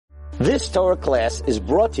This Torah class is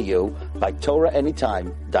brought to you by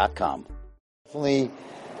TorahAnytime.com. Definitely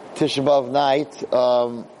Tisha B'Av night,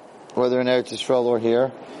 whether in Eretz Yisrael or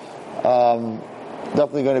here.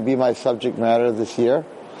 Definitely going to be my subject matter this year.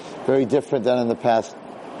 Very different than in the past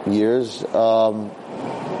years. I'm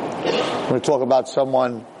going to talk about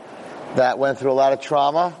someone that went through a lot of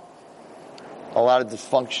trauma, a lot of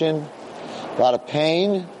dysfunction, a lot of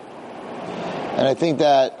pain, and I think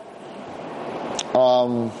that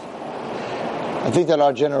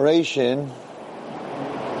our generation,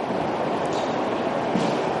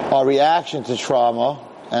 our reaction to trauma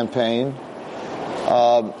and pain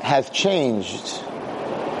has changed.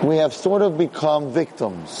 We have sort of become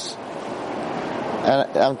victims,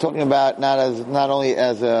 and I'm talking about not only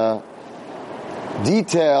as a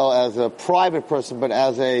detail, as a private person, but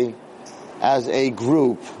as a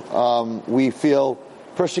group. We feel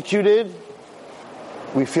persecuted.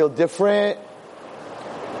 We feel different.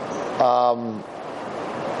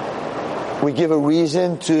 We give a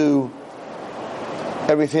reason to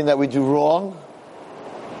everything that we do wrong.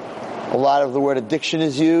 A lot of the word addiction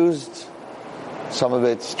is used. Some of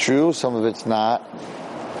it's true, some of it's not.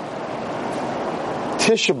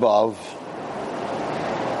 Tisha B'Av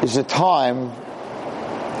is a time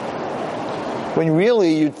when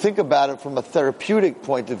really you'd think about it from a therapeutic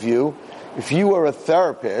point of view. If you were a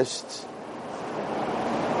therapist,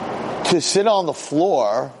 to sit on the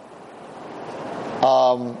floor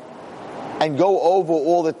and go over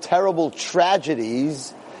all the terrible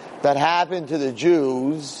tragedies that happened to the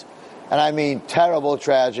Jews, and I mean terrible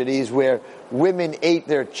tragedies where women ate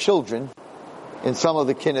their children, in some of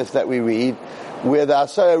the kinnis that we read, where the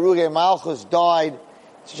Asar Ruge Malchus died in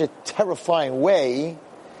such a terrifying way.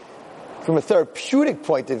 From a therapeutic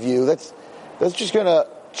point of view, that's just going to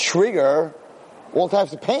trigger all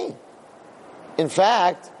types of pain. In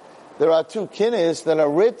fact, there are two kinnis that are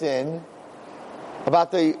written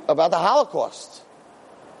about the Holocaust.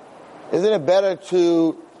 Isn't it better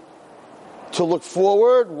to look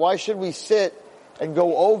forward? Why should we sit and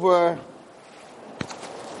go over?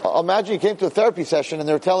 Imagine you came to a therapy session and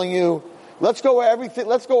they're telling you, let's go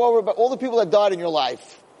over about all the people that died in your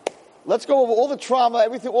life. Let's go over all the trauma,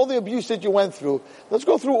 everything, all the abuse that you went through. Let's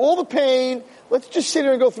go through all the pain. Let's just sit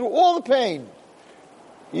here and go through all the pain.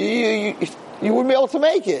 You wouldn't be able to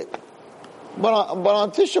make it. But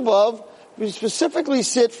on Tisha B'Av, we specifically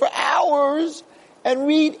sit for hours and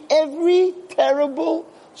read every terrible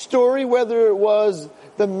story, whether it was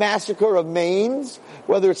the massacre of Mainz,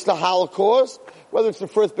 whether it's the Holocaust, whether it's the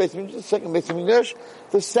first Beis Hamikdash, the second Beis Hamikdash,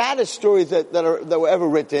 the saddest stories that were ever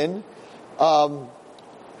written.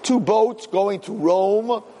 Two boats going to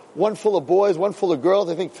Rome, one full of boys, one full of girls,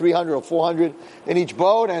 I think 300 or 400 in each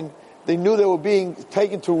boat, and they knew they were being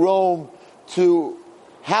taken to Rome to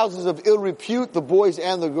houses of ill repute, the boys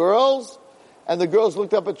and the girls, and the girls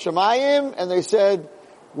looked up at Shemayim and they said,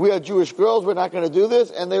 we are Jewish girls, we're not going to do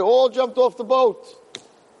this, and they all jumped off the boat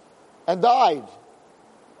and died.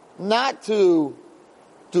 Not to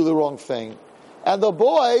do the wrong thing. And the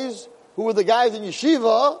boys, who were the guys in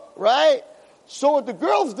yeshiva, right, saw what the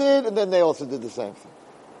girls did, and then they also did the same thing.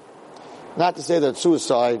 Not to say that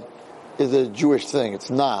suicide is a Jewish thing,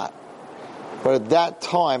 it's not. But at that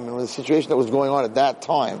time, and the situation that was going on at that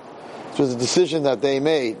time, it was a decision that they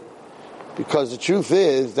made. Because the truth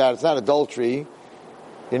is that it's not adultery.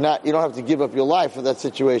 You don't have to give up your life for that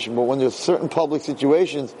situation. But when there's certain public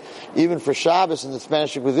situations, even for Shabbos in the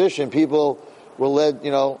Spanish Inquisition, people were led,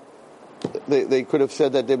 they could have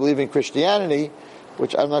said that they believe in Christianity,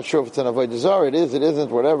 which I'm not sure if it's an Avodah Zarah, it is, it isn't,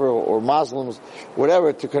 whatever, or Muslims,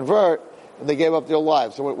 whatever, to convert, and they gave up their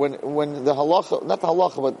lives. So when the halacha, not the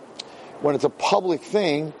halacha, but when it's a public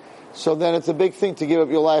thing, so then it's a big thing to give up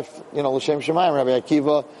your life, L'Shem Shemayim. Rabbi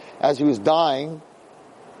Akiva, as he was dying,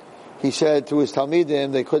 he said to his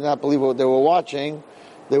Talmidim, they could not believe what they were watching.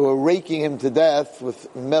 They were raking him to death with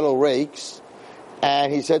metal rakes.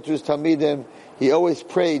 And he said to his Talmidim, he always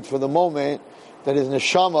prayed for the moment that his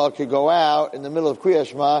neshama could go out in the middle of Kriyat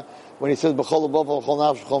Shema when he says, B'chol levav v'chol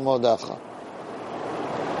nafsh v'chol modecha.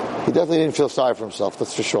 He definitely didn't feel sorry for himself,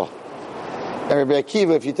 that's for sure. And Rabbi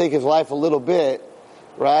Akiva, if you take his life a little bit,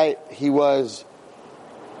 right, he was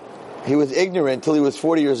ignorant till he was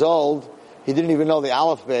 40 years old. He didn't even know the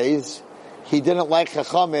Aleph Beis. He didn't like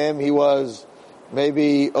Chachamim. He was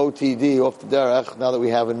maybe OTD, off the derech. Now that we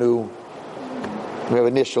have initials.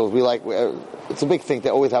 It's a big thing to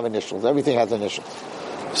always have initials. Everything has initials.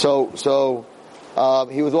 So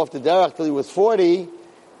he was off the derech till he was 40,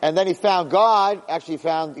 and then he found God. Actually,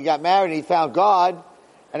 he got married and he found God.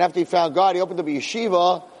 And after he found God, he opened up a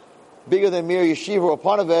yeshiva bigger than Mir Yeshiva or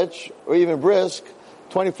Panovich or even Brisk,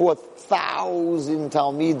 24,000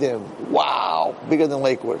 Talmidim. Wow. Bigger than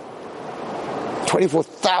Lakewood.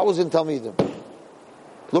 24,000 Talmidim.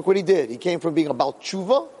 Look what he did. He came from being a Baal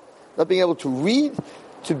Tshuva, not being able to read,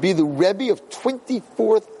 to be the Rebbe of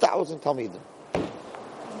 24,000 Talmidim.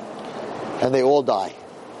 And they all die.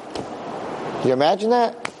 Can you imagine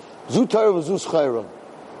that? Zu Torah v'zu schayra.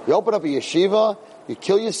 You open up a yeshiva, you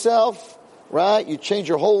kill yourself, right? You change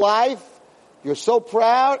your whole life. You're so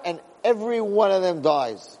proud, and every one of them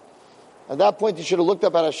dies. At that point, you should have looked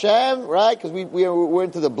up at Hashem, right? Because we're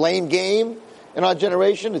into the blame game in our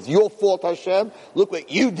generation. It's your fault, Hashem. Look what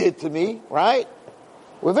you did to me, right?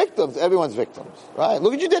 We're victims. Everyone's victims, right?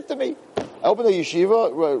 Look what you did to me. I opened a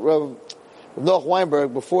yeshiva. Rav Noach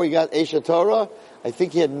Weinberg, before he got Esha Torah, I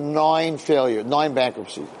think he had 9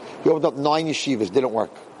 bankruptcies. He opened up 9 yeshivas, didn't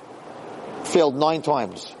work. Failed 9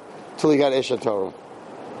 times till he got Esha Torah.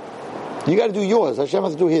 You got to do yours. Hashem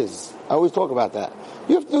has to do his. I always talk about that.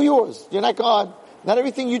 You have to do yours. You're not God. Not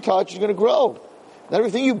everything you touch is going to grow. Not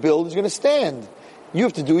everything you build is going to stand. You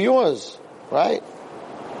have to do yours, right?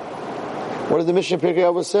 What did the Mishnah Pirkei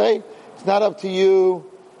Avos say? It's not up to you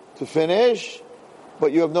to finish,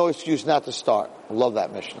 but you have no excuse not to start. I love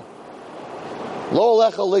that Mishnah. Lo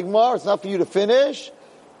alecha ligmar. It's not for you to finish,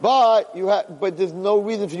 but there's no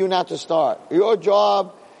reason for you not to start. Your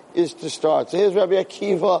job is to start. So here's Rabbi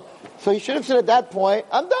Akiva. So he should have said at that point,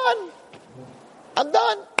 I'm done.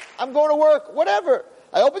 I'm going to work. Whatever.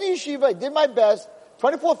 I opened the yeshiva. I did my best.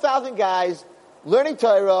 24,000 guys learning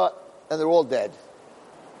Torah, and they're all dead.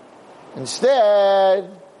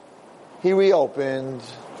 Instead, he reopened.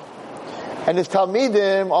 And his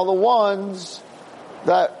Talmidim are the ones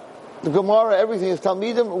that the Gemara, everything, his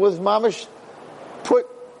Talmidim was mamish, put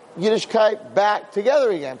Yiddishkeit back together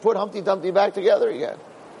again. Put Humpty Dumpty back together again.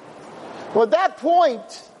 Well, at that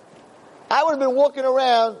point, I would have been walking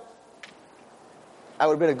around. I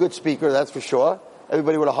would have been a good speaker, that's for sure.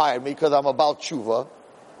 Everybody would have hired me because I'm a Baal Tshuva,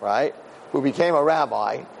 right? Who became a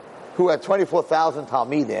rabbi, who had 24,000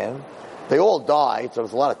 Talmidim. They all died, so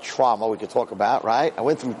there's a lot of trauma we could talk about, right? I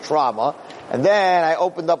went through trauma, and then I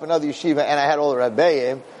opened up another yeshiva, and I had all the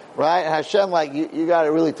Rebbeim, right? And Hashem, like, you got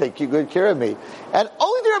to really take good care of me. And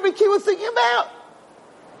only the Rebbe Akiva was thinking about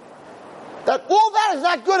that all that is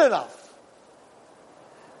not good enough.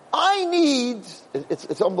 I need,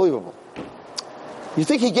 it's unbelievable. You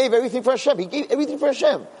think he gave everything for Hashem? He gave everything for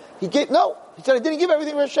Hashem. No. He said, I didn't give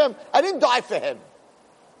everything for Hashem. I didn't die for him.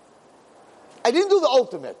 I didn't do the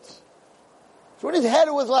ultimate. So in his head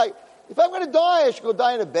it was like, if I'm going to die, I should go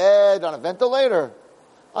die in a bed, on a ventilator.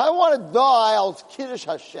 I want to die, I'll Kiddush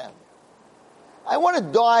Hashem. I want to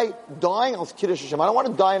die dying, I'll Kiddush Hashem. I don't want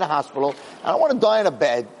to die in a hospital. I don't want to die in a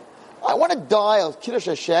bed. I want to die, I'll Kiddush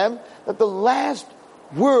Hashem, that the last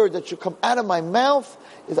word that should come out of my mouth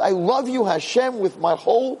is, I love you, Hashem, with my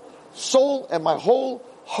whole soul and my whole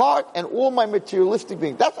heart and all my materialistic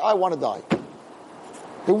being. That's how I want to die.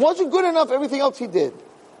 It wasn't good enough, everything else he did.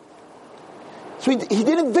 So he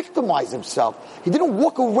didn't victimize himself. He didn't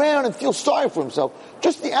walk around and feel sorry for himself.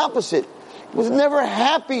 Just the opposite. He was never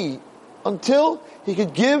happy until he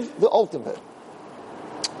could give the ultimate.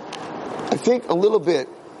 I think a little bit,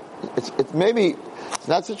 it's maybe, it's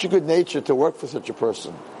not such a good nature to work for such a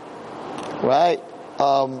person. Right?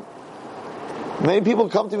 Many people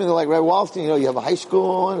come to me and they're like, Rabbi Wallstein, you have a high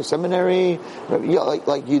school and a seminary.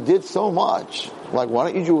 Like you did so much. Like,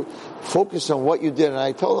 why don't you focus on what you did? And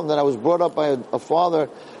I told them that I was brought up by a father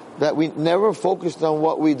that we never focused on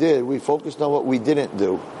what we did. We focused on what we didn't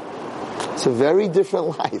do. It's a very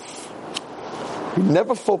different life. You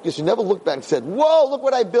never focused, you never looked back and said, whoa, look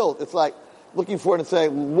what I built. It's like looking forward and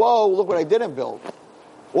saying, whoa, look what I didn't build.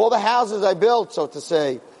 All the houses I built, so to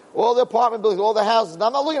say, all the apartment buildings, all the houses. Now,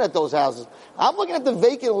 I'm not looking at those houses. I'm looking at the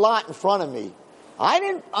vacant lot in front of me. I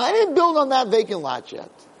didn't build on that vacant lot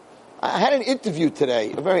yet. I had an interview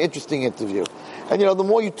today, a very interesting interview. And the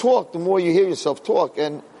more you talk, the more you hear yourself talk.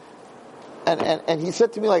 And he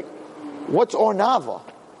said to me, like, what's Ornava?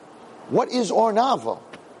 What is Ornava?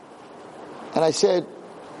 And I said,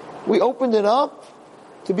 we opened it up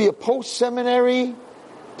to be a post-seminary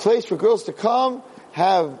place for girls to come,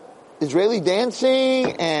 have Israeli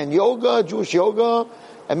dancing and yoga, Jewish yoga,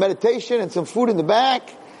 and meditation, and some food in the back,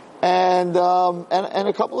 and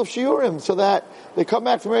a couple of shiurim, so that they come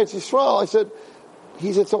back from Eretz Yisrael.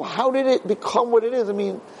 He said, so how did it become what it is? I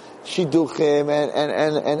mean, shidduchim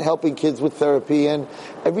and helping kids with therapy and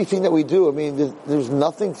everything that we do. I mean, there's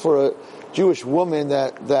nothing for a Jewish woman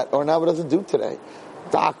that Ornava doesn't do today.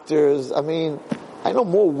 Doctors, I mean, I know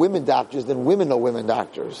more women doctors than women know women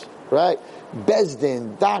doctors, right?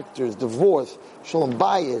 Bezdin, doctors, divorce, shalom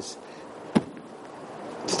bayis,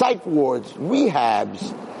 psych wards,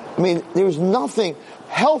 rehabs. I mean, there's nothing.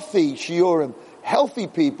 Healthy shiurim, healthy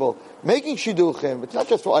people, making shidduchim. It's not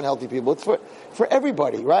just for unhealthy people, it's for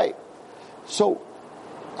everybody, right? So,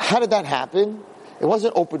 how did that happen? It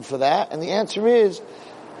wasn't open for that, and the answer is,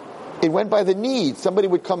 it went by the need. Somebody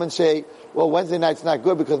would come and say, well, Wednesday night's not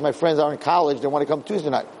good because my friends are in college, they want to come Tuesday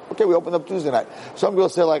night. Okay, we opened up Tuesday night. Some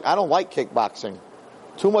girls say, like, I don't like kickboxing.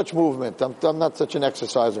 Too much movement. I'm not such an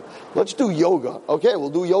exerciser. Let's do yoga. Okay, we'll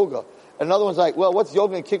do yoga. And another one's like, well, what's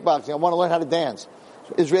yoga and kickboxing? I want to learn how to dance.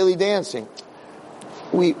 Israeli dancing.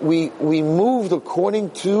 We moved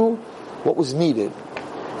according to what was needed.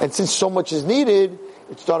 And since so much is needed,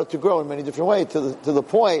 it started to grow in many different ways to the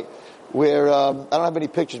point where, I don't have any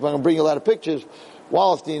pictures, but I'm going to bring you a lot of pictures.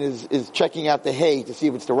 Wallerstein is checking out the hay to see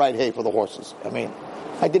if it's the right hay for the horses. I mean,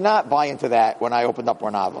 I did not buy into that when I opened up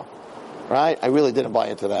Barnava. Right? I really didn't buy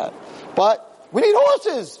into that. But we need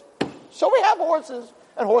horses. So we have horses.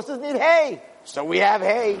 And horses need hay. So we have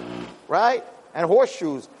hay. Right? And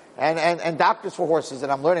horseshoes. And doctors for horses.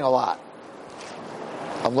 And I'm learning a lot.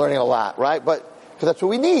 Right? But, because that's what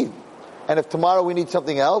we need. And if tomorrow we need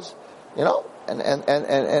something else, you know,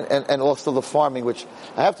 and also the farming, which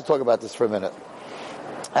I have to talk about this for a minute.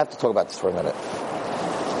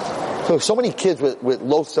 So many kids with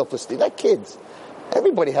low self-esteem. Not kids.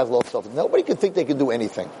 Everybody has low self-esteem. Nobody can think they can do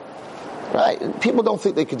anything. Right? People don't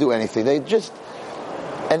think they can do anything. They just,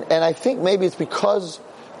 and I think maybe it's because,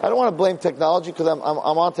 I don't want to blame technology because I'm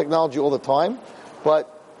on technology all the time, but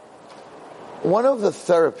one of the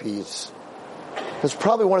therapies is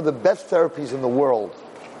probably one of the best therapies in the world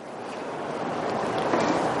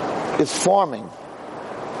is farming.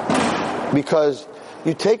 Because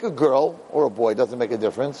you take a girl or a boy, doesn't make a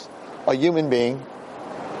difference, a human being,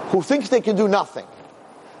 who thinks they can do nothing.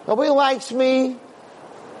 Nobody likes me.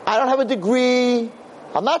 I don't have a degree.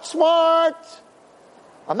 I'm not smart.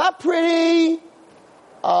 I'm not pretty.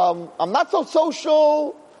 I'm not so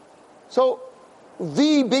social. So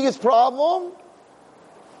the biggest problem,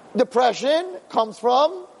 depression, comes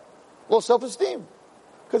from low self-esteem.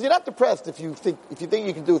 Because you're not depressed if you think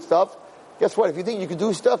you can do stuff. Guess what? If you think you can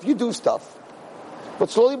do stuff, you do stuff. But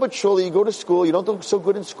slowly but surely, you go to school, you don't do so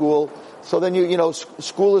good in school, so then you know,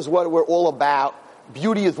 school is what we're all about.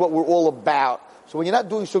 Beauty is what we're all about. So when you're not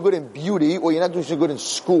doing so good in beauty, or you're not doing so good in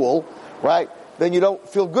school, right, then you don't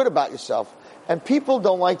feel good about yourself. And people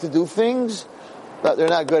don't like to do things that they're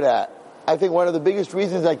not good at. I think one of the biggest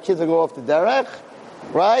reasons that kids go off the derech,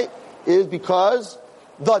 right, is because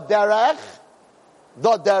the derech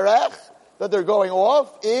that they're going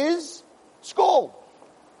off is school.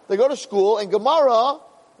 They go to school, and Gemara,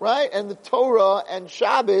 right, and the Torah, and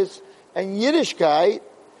Shabbos, and Yiddishkeit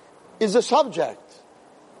is a subject.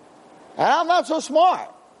 And I'm not so smart.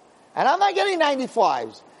 And I'm not getting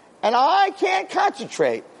 95s. And I can't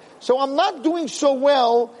concentrate. So I'm not doing so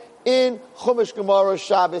well in Chumash, Gemara,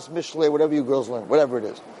 Shabbos, Mishlei, whatever you girls learn, whatever it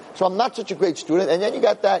is. So I'm not such a great student. And then you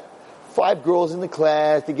got that 5 girls in the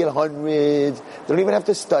class, they get hundreds, they don't even have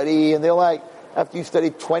to study, and they're like, after you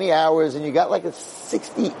studied 20 hours and you got like a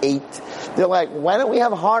 68, they're like, why don't we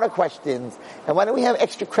have harder questions? And why don't we have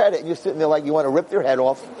extra credit? And you're sitting there like you want to rip their head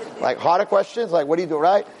off. Like, harder questions? Like, what do you do,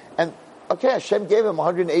 right? And, okay, Hashem gave him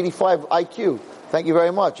 185 IQ. Thank you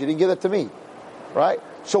very much. You didn't give it to me. Right?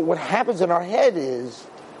 So what happens in our head is,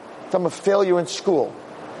 I'm a failure in school.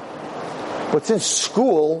 But since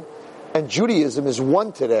school and Judaism is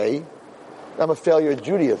one today, I'm a failure at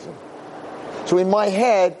Judaism. So in my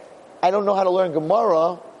head, I don't know how to learn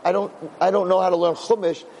Gemara. I don't know how to learn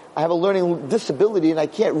Chumash. I have a learning disability and I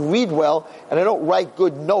can't read well and I don't write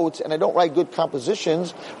good notes and I don't write good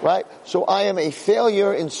compositions, right? So I am a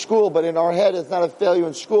failure in school, but in our head it's not a failure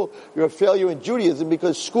in school. You're a failure in Judaism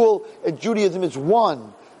because school and Judaism is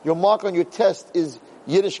one. Your mark on your test is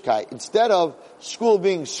Yiddishkeit. Instead of school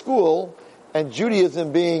being school and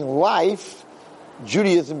Judaism being life,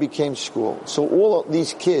 Judaism became school. So all of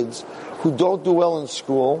these kids who don't do well in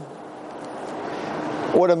school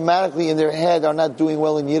automatically in their head are not doing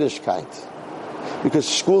well in Yiddishkeit. Because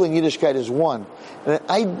school and Yiddishkeit is one.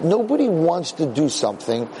 And nobody wants to do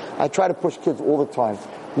something. I try to push kids all the time.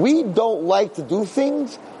 We don't like to do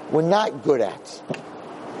things we're not good at.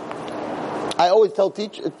 I always tell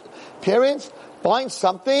parents, find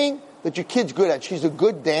something that your kid's good at. She's a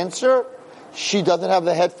good dancer. She doesn't have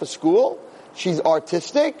the head for school. She's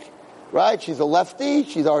artistic, right? She's a lefty.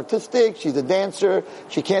 She's artistic. She's a dancer.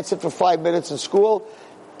 She can't sit for 5 minutes in school.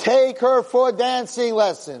 Take her for dancing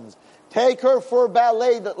lessons. Take her for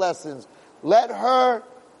ballet lessons. Let her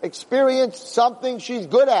experience something she's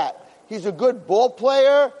good at. He's a good ball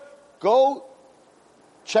player. Go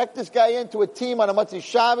check this guy into a team on a Motzei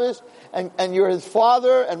Shabbos, and you're his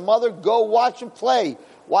father and mother, go watch him play.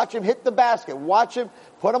 Watch him hit the basket. Watch him,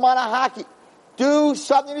 put him on a hockey. Do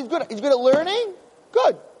something he's good at. He's good at learning?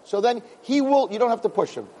 Good. So then you don't have to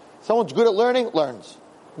push him. Someone's good at learning, learns.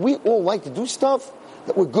 We all like to do stuff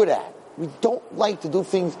that we're good at. We don't like to do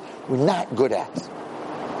things we're not good at.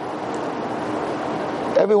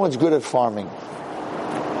 Everyone's good at farming.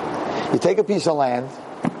 You take a piece of land,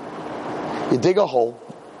 you dig a hole,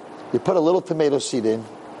 you put a little tomato seed in,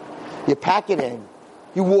 you pack it in,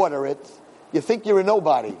 you water it, you think you're a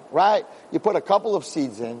nobody, right? You put a couple of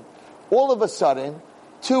seeds in, all of a sudden,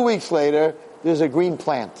 2 weeks later, there's a green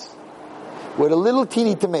plant with a little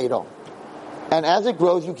teeny tomato. And as it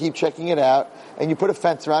grows, you keep checking it out, and you put a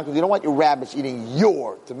fence around because you don't want your rabbits eating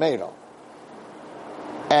your tomato.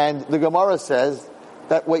 And the Gemara says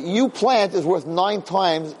that what you plant is worth 9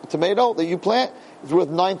 times, a tomato that you plant is worth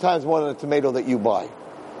 9 times more than a tomato that you buy.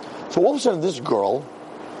 So all of a sudden this girl,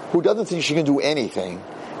 who doesn't think she can do anything,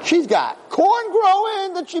 she's got corn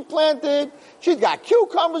growing that she planted, she's got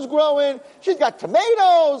cucumbers growing, she's got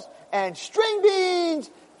tomatoes and string beans.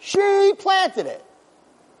 She planted it.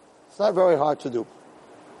 It's not very hard to do.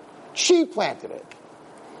 She planted it.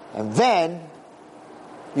 And then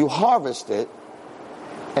you harvest it,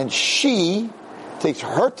 and she takes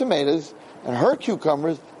her tomatoes and her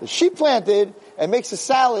cucumbers that she planted and makes a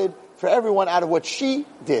salad for everyone out of what she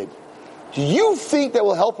did. Do you think that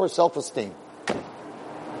will help her self-esteem?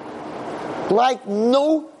 Like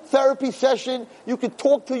no therapy session, you can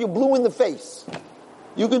talk till you're blue in the face.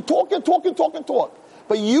 You can talk and talk and talk and talk.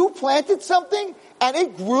 But you planted something and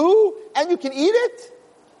it grew and you can eat it?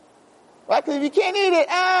 Right? Because if you can't eat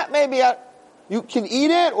it, you can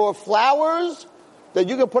eat it, or flowers that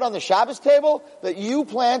you can put on the Shabbos table that you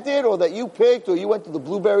planted or that you picked, or you went to the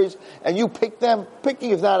blueberries and you picked them.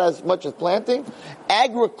 Picking is not as much as planting.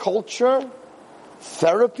 Agriculture,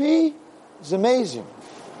 therapy is amazing.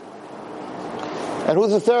 And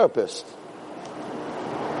who's the therapist?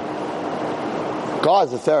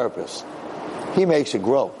 God's the therapist. He makes it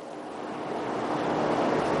grow.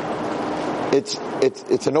 It's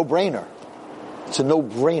a no-brainer. It's a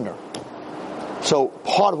no-brainer. So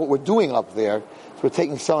part of what we're doing up there is we're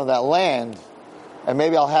taking some of that land, and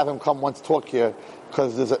maybe I'll have him come once talk here,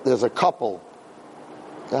 because there's a couple.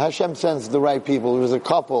 Hashem sends the right people. There's a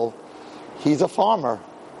couple. He's a farmer.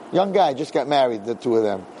 Young guy, just got married, the two of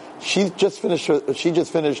them. She just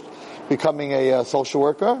finished becoming a social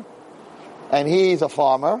worker, and he's a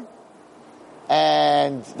farmer,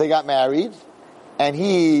 and they got married, and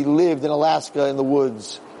he lived in Alaska in the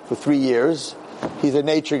woods for 3 years. He's a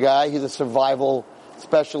nature guy. He's a survival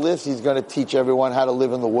specialist. He's going to teach everyone how to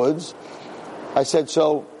live in the woods. I said,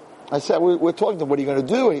 we're talking to him, what are you going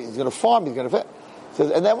to do? He's going to farm. He's going to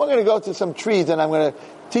says, and then we're going to go to some trees, and I'm going to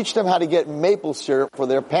teach them how to get maple syrup for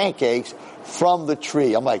their pancakes from the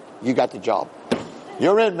tree. I'm like, you got the job.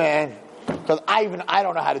 You're in, man. Because I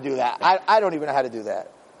don't know how to do that. I don't even know how to do that.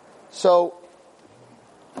 So,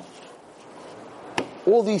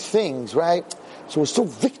 all these things, right? So we're so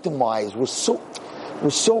victimized. We're so.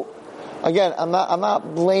 Again, I'm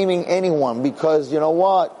not blaming anyone, because you know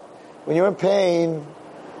what? When you're in pain,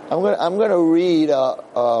 I'm gonna read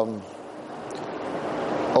a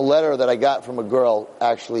letter that I got from a girl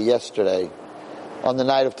actually yesterday on the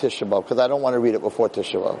night of Tisha B'Av, because I don't want to read it before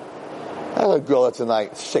Tisha B'Av. I have a girl that's in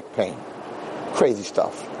like sick pain, crazy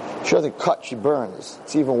stuff. She doesn't cut, she burns.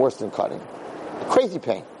 It's even worse than cutting. Crazy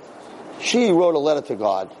pain. She wrote a letter to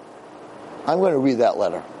God. I'm going to read that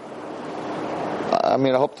letter. I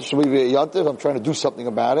mean, I hope this will be a yontif. I'm trying to do something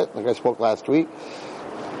about it, like I spoke last week.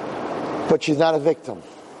 But she's not a victim.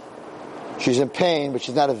 She's in pain, but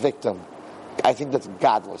she's not a victim. I think that's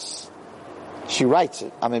godless. She writes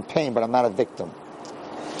it. I'm in pain, but I'm not a victim.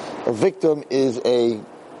 A victim is a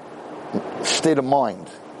state of mind.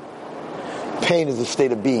 Pain is a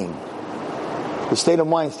state of being. The state of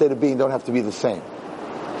mind, state of being don't have to be the same.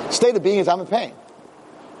 State of being is I'm in pain.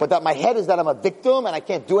 But that my head is that I'm a victim and I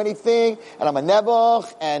can't do anything and I'm a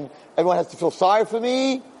nebuch and everyone has to feel sorry for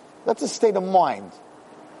me. That's a state of mind.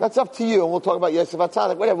 That's up to you, and we'll talk about Yosef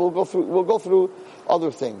Atzadik, whatever. We'll go through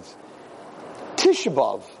other things. Tisha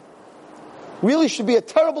B'Av really should be a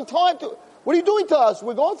terrible time to. What are you doing to us?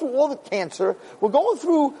 We're going through all the cancer. We're going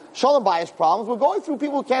through shalom bayis problems. We're going through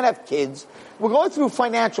people who can't have kids. We're going through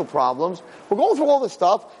financial problems. We're going through all this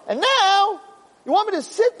stuff. And now, you want me to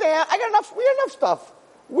sit there? We got enough stuff.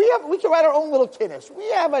 We can write our own little kinnis. We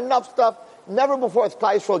have enough stuff. Never before has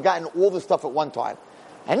Klal Yisrael gotten all this stuff at one time.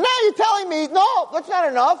 And now you're telling me, no, that's not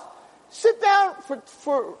enough. Sit down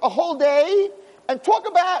for a whole day and talk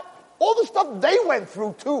about all the stuff they went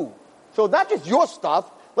through too. So not just your stuff.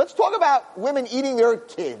 Let's talk about women eating their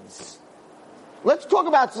kids. Let's talk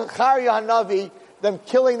about Zechariah Hanavi, them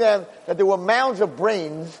killing them, that there were mounds of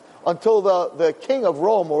brains until the king of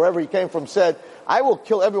Rome, or wherever he came from, said, I will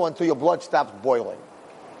kill everyone until your blood stops boiling.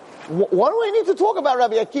 Why do I need to talk about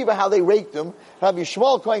Rabbi Akiva, how they raped him, Rabbi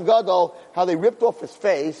Shmuel Kohen Gadol, how they ripped off his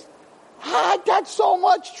face? I got so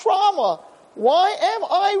much trauma. Why am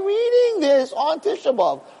I reading this on Tisha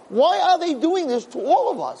B'Av? Why are they doing this to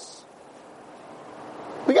all of us?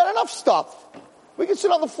 We got enough stuff. We can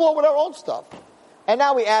sit on the floor with our own stuff. And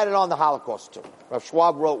now we added on the Holocaust too. Rav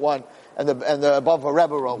Schwab wrote one, and the above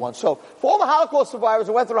Rebbe wrote one. So for all the Holocaust survivors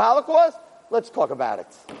who went through the Holocaust, let's talk about it.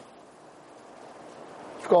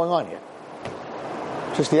 What's going on here?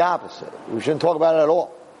 Just the opposite. We shouldn't talk about it at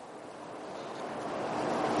all.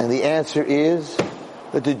 And the answer is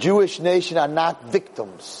that the Jewish nation are not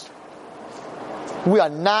victims. We are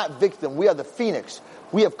not victims. We are the phoenix.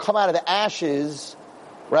 We have come out of the ashes,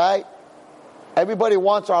 right? Everybody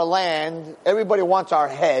wants our land. Everybody wants our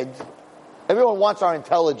head. Everyone wants our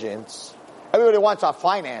intelligence. Everybody wants our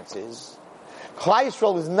finances. Klal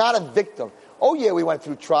Yisrael is not a victim. Oh yeah, we went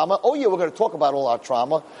through trauma. Oh yeah, we're going to talk about all our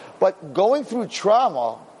trauma. But going through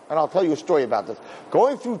trauma, and I'll tell you a story about this,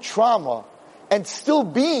 going through trauma and still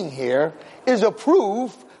being here is a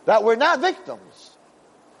proof that we're not victims.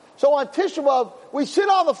 So on Tisha B'Av, we sit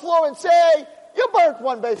on the floor and say, you burnt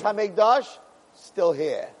one Beis HaMikdash, still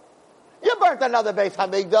here. You burnt another Beis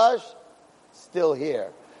HaMikdash, still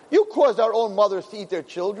here. You caused our own mothers to eat their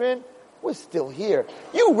children, we're still here.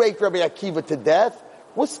 You raped Rabbi Akiva to death,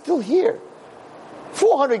 we're still here.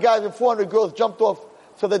 400 guys and 400 girls jumped off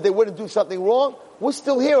so that they wouldn't do something wrong, we're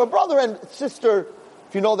still here. A brother and sister,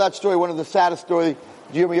 if you know that story, one of the saddest stories,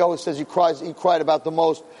 Jimmy always says he cried about the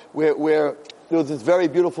most, where there was this very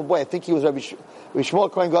beautiful boy. I think he was Rabbi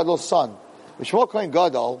Shmuel Kohen Gadol's son. Rabbi Shmuel Kohen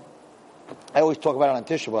Gadol, I always talk about it on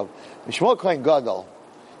Tisha B'Av. Rabbi Shmuel Kohen Gadol,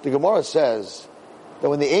 the Gemara says that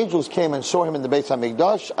when the angels came and saw him in the Beis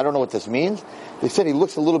HaMikdash, I don't know what this means, they said he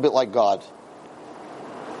looks a little bit like God.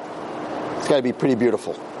 It's got to be pretty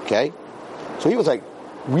beautiful, okay? So he was like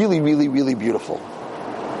really, really, really beautiful.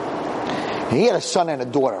 And he had a son and a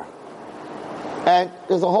daughter. And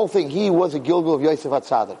there's the whole thing. He was a Gilgal of Yosef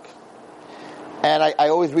HaTzadik. And I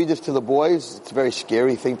always read this to the boys. It's a very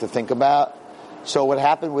scary thing to think about. So what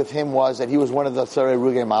happened with him was that he was one of the Sarei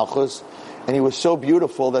Rugei Malchus, and he was so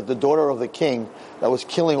beautiful that the daughter of the king that was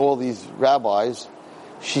killing all these rabbis,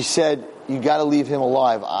 she said, you got to leave him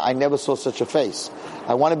alive. I never saw such a face.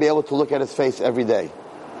 I want to be able to look at his face every day.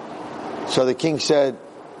 So the king said,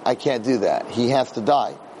 I can't do that. He has to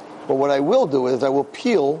die. But what I will do is I will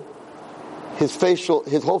peel his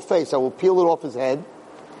whole face. I will peel it off his head,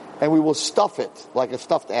 and we will stuff it like a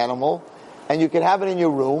stuffed animal, and you can have it in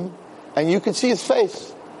your room, and you can see his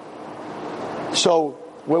face. So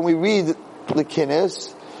when we read the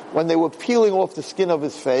Kinnis, when they were peeling off the skin of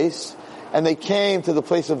his face, and they came to the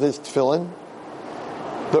place of his tefillin,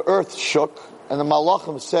 the earth shook, and the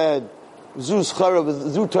Malachim said, this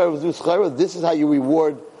is how you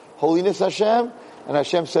reward holiness, Hashem. And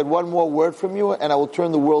Hashem said, one more word from you, and I will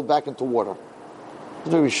turn the world back into water.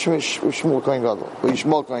 So in the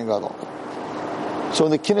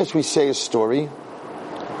Kinnis we say a story.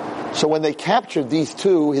 So when they captured his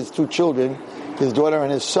two children, his daughter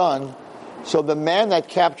and his son, so the man that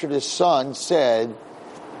captured his son said,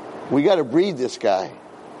 we got to breed this guy.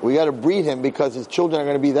 We got to breed him because his children are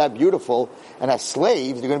going to be that beautiful, and as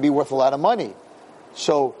slaves, they're going to be worth a lot of money.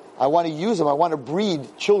 So I want to use him. I want to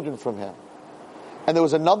breed children from him. And there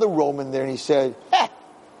was another Roman there, and he said,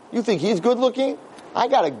 you think he's good looking? I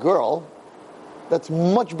got a girl that's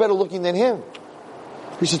much better looking than him.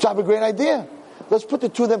 He said, I have a great idea. Let's put the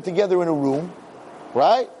two of them together in a room,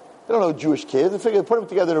 right? They don't know Jewish kids. They figure put them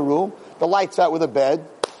together in a room, the lights out with a bed.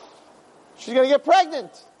 She's going to get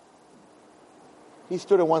pregnant. He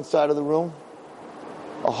stood at one side of the room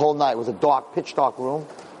a whole night. It was a dark, pitch dark room,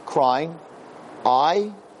 crying.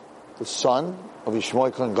 I, the son of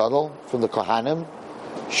Yishmael Kohen Gadol from the Kohanim,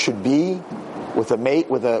 should be with a mate,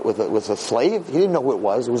 with a slave. He didn't know who it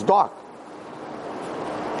was. It was dark.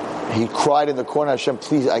 He cried in the corner, Hashem,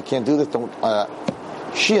 please, I can't do this. Don't.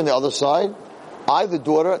 She on the other side, I, the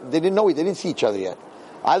daughter, they didn't see each other yet.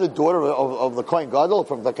 I, the daughter of the Kohen Gadol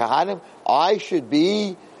from the Kohanim, I should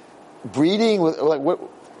be breeding with,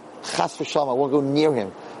 chas v'shalom, I won't go near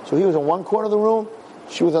him. So he was in one corner of the room,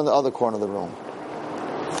 she was on the other corner of the room.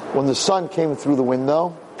 When the sun came through the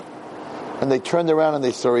window, and they turned around and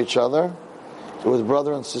they saw each other, it was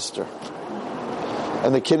brother and sister.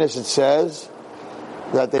 And the Kinnis, it says,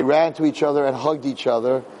 that they ran to each other and hugged each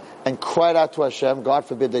other, and cried out to Hashem, God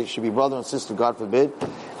forbid they should be brother and sister, God forbid.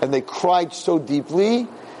 And they cried so deeply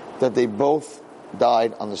that they both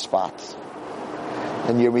died on the spot.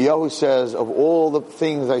 And Yirmiyahu says, of all the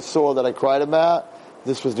things I saw that I cried about,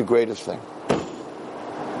 this was the greatest thing.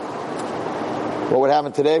 What would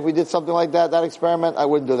happen today if we did something like that experiment? I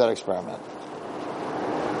wouldn't do that experiment.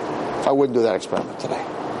 I wouldn't do that experiment today.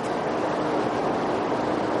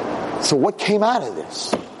 So what came out of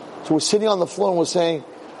this? So we're sitting on the floor and we're saying,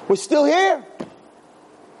 we're still here.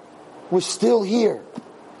 We're still here.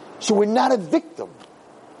 So we're not a victim.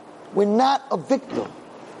 We're not a victim.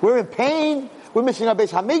 We're in pain. We're missing our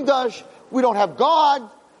Beis Hamikdash. We don't have God.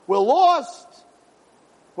 We're lost.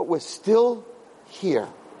 But we're still here.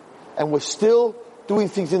 And we're still doing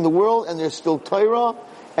things in the world, and there's still Torah,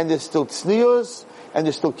 and there's still Tznius, and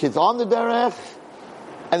there's still kids on the derech,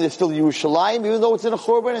 and there's still Yerushalayim, even though it's in a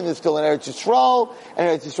Churban, and there's still an Eretz Yisrael, and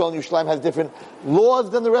Eretz Yisrael and Yerushalayim has different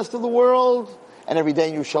laws than the rest of the world, and every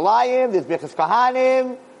day in Yerushalayim, there's Bechas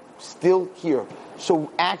Kahanim, still here. So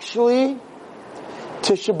actually,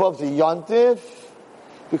 Tisha B'Av's a Yontif,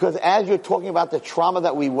 because as you're talking about the trauma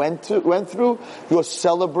that we went through, you're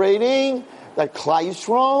celebrating that Klal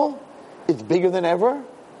Yisrael is bigger than ever,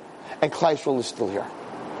 and Klal Yisrael is still here.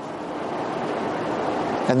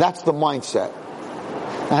 And that's the mindset.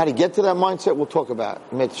 Now, how to get to that mindset, we'll talk about.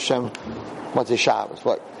 But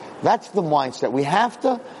that's the mindset. We have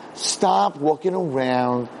to stop walking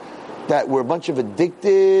around that we're a bunch of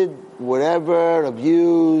addicted, whatever,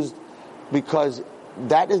 abused, because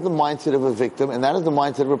that is the mindset of a victim, and that is the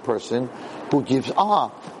mindset of a person who gives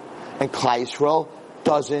up. And Klal Yisrael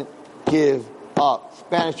doesn't give up.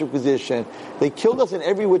 Spanish Inquisition. They killed us in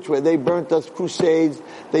every which way. They burnt us, crusades,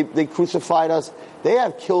 they crucified us. They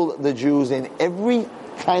have killed the Jews in every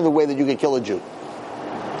kind of way that you can kill a Jew.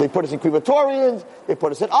 They put us in crematoriums, they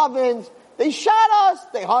put us in ovens, they shot us,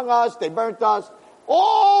 they hung us, they burnt us.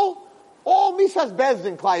 All Misas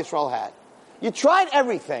Bezdin Klal Yisrael had. You tried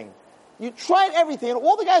everything. You tried everything. And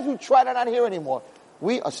all the guys who tried are not here anymore.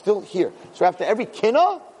 We are still here. So after every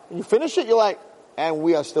kinnah, when you finish it, you're like, and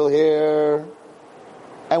we are still here.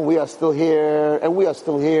 And we are still here. And we are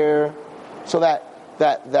still here. So that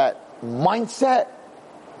mindset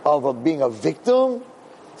of being a victim,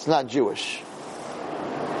 it's not Jewish.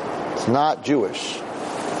 It's not Jewish.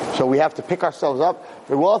 So we have to pick ourselves up.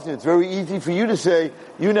 Very often it's very easy for you to say,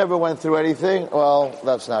 you never went through anything. Well,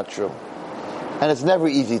 that's not true. And it's never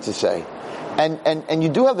easy to say. And you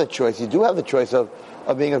do have the choice. You do have the choice of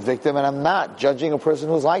being a victim. And I'm not judging a person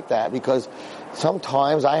who's like that, because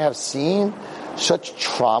sometimes I have seen such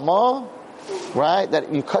trauma, right,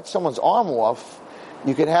 that you cut someone's arm off,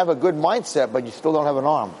 you can have a good mindset, but you still don't have an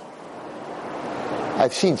arm.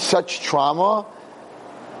 I've seen such trauma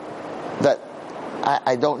that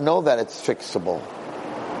I don't know that it's fixable.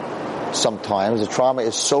 Sometimes the trauma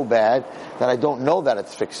is so bad that I don't know that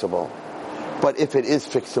it's fixable. But if it is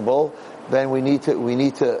fixable, then we need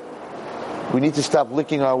to stop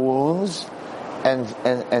licking our wounds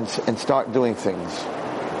and start doing things.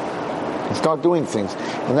 And start doing things.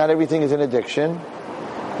 And not everything is an addiction,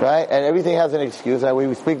 right? And everything has an excuse. And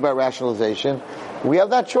we speak about rationalization. We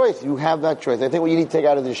have that choice. You have that choice. I think what you need to take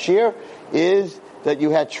out of this year is that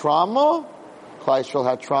you had trauma. Klal Yisrael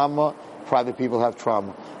had trauma. Private people have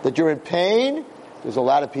trauma. That you're in pain. There's a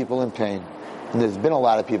lot of people in pain. And there's been a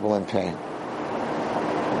lot of people in pain.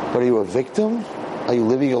 But are you a victim? Are you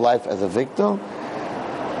living your life as a victim?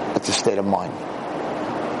 It's a state of mind.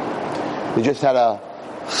 We just had a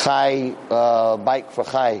Chai bike for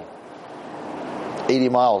Chai, 80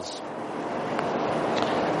 miles.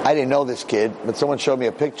 I didn't know this kid, but someone showed me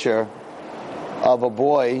a picture of a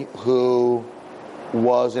boy who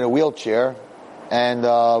was in a wheelchair, and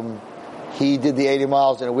he did the 80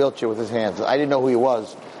 miles in a wheelchair with his hands. I didn't know who he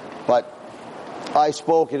was, but I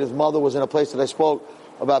spoke, and his mother was in a place that I spoke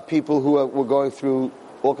about people who were going through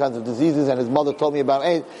all kinds of diseases, and his mother told me about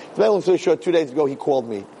it. To make a long story short, 2 days ago he called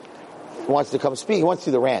me. He wants to come speak. He wants to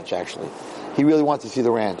see the ranch, actually. He really wants to see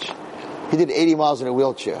the ranch. He did 80 miles in a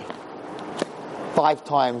wheelchair. 5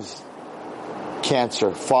 times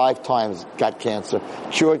cancer. 5 times got cancer.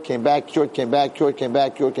 Cured, came back, cured, came back, cured, came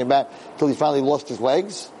back, cured, came back, till he finally lost his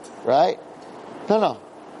legs, right? No.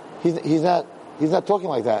 He's not talking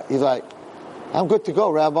like that. He's like, I'm good to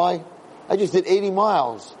go, Rabbi. I just did 80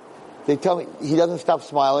 miles. They tell me he doesn't stop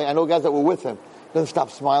smiling. I know guys that were with him. He doesn't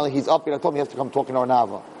stop smiling. He's up, and I told him he has to come talking to our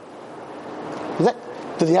Nava.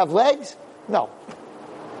 Does he have legs? No.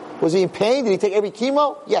 Was he in pain? Did he take every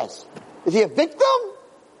chemo? Yes. Is he a victim?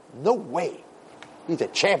 No way. He's a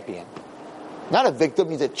champion. Not a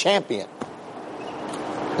victim, he's a champion.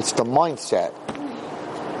 It's the mindset.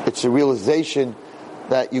 It's the realization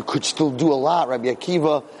that you could still do a lot. Rabbi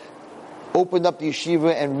Akiva opened up the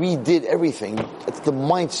yeshiva and redid everything. It's the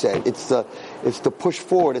mindset. It's the push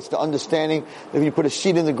forward. It's the understanding that if you put a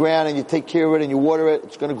seed in the ground and you take care of it and you water it,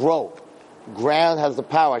 it's going to grow. Ground has the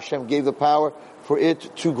power. Hashem gave the power for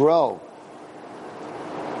it to grow.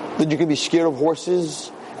 Then you can be scared of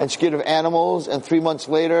horses and scared of animals, and 3 months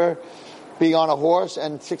later being on a horse,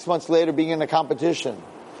 and 6 months later being in a competition.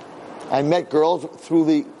 I met girls through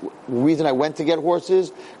the reason I went to get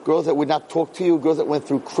horses, girls that would not talk to you, girls that went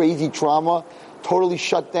through crazy trauma, totally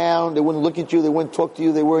shut down, they wouldn't look at you, they wouldn't talk to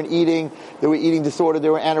you, they weren't eating, they were eating disorder, they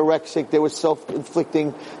were anorexic, they were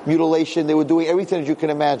self-inflicting mutilation, they were doing everything that you can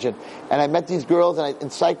imagine. And I met these girls in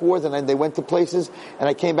psych wards, and they went to places, and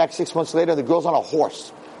I came back 6 months later, and the girl's on a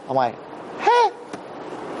horse. I'm like, huh?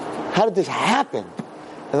 How did this happen?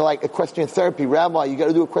 And they're like, equestrian therapy, Rabbi, you got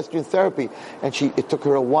to do equestrian therapy. And it took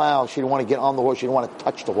her a while. She didn't want to get on the horse. She didn't want to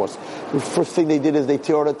touch the horse. The first thing they did is they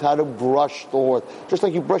taught her how to brush the horse. Just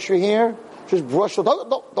like you brush your hair, just brush it.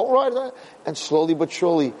 Don't ride that. And slowly but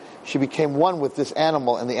surely, she became one with this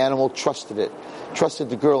animal, and the animal trusted it. Trusted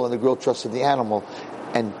the girl, and the girl trusted the animal.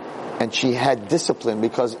 And she had discipline,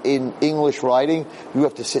 because in English riding, you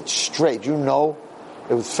have to sit straight. You know,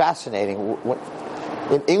 it was fascinating.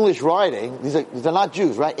 In English riding, these are not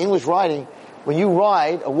Jews, right? English riding, when you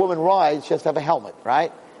ride, a woman rides, she has to have a helmet,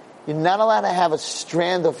 right? You're not allowed to have a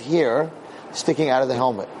strand of hair sticking out of the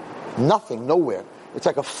helmet. Nothing, nowhere. It's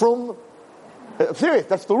like a frum. I'm serious,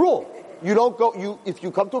 that's the rule. You don't go, if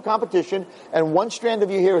you come to a competition and one strand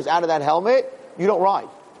of your hair is out of that helmet, you don't ride.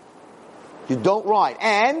 You don't ride.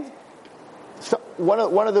 And so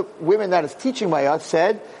one of the women that is teaching my us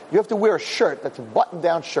said, you have to wear a shirt that's a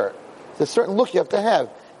button-down shirt. There's a certain look you have to have.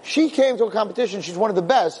 She came to a competition. She's one of the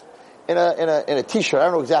best in a t-shirt. I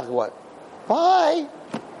don't know exactly what. Why?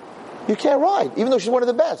 You can't ride, even though she's one of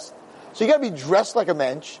the best. So you got to be dressed like a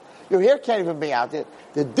mensch. Your hair can't even be out there.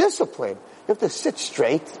 The discipline. You have to sit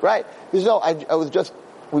straight, right? There's no.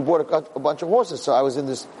 We bought a bunch of horses, so I was in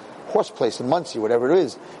this horse place in Muncie, whatever it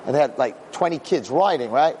is, and they had like 20 kids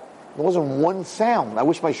riding, right? There wasn't one sound. I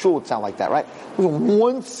wish my shul would sound like that, right? There wasn't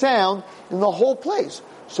one sound in the whole place.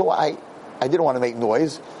 So I didn't want to make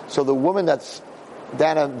noise. So the woman that's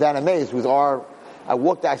Dana Mays, I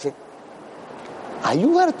walked out, I said, are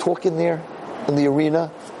you allowed to talk in there, in the arena?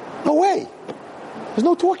 No way. There's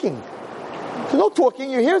no talking. There's no talking.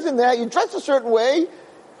 Your hair's in there. You dress a certain way.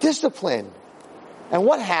 Discipline. And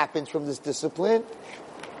what happens from this discipline?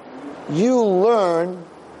 You learn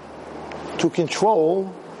to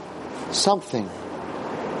control something.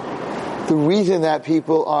 The reason that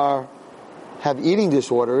people have eating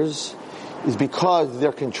disorders is because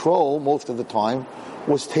their control, most of the time,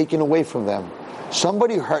 was taken away from them.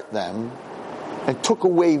 Somebody hurt them and took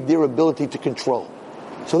away their ability to control.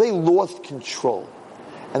 So they lost control.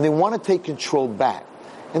 And they want to take control back.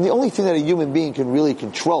 And the only thing that a human being can really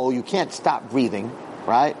control, you can't stop breathing,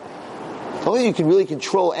 right? The only thing you can really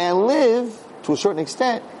control and live, to a certain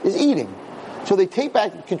extent, is eating. So they take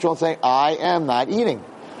back control and say, I am not eating.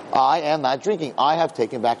 I am not drinking. I have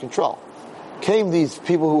taken back control. Came these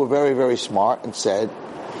people who were very, very smart and said,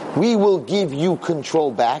 we will give you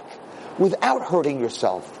control back without hurting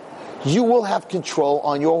yourself. You will have control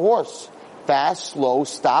on your horse. Fast, slow,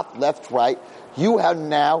 stop, left, right. You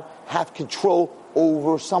now have control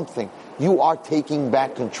over something. You are taking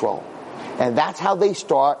back control. And that's how they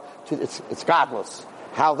start it's godless,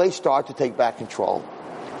 how they start to take back control.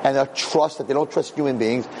 And a trust that they don't trust human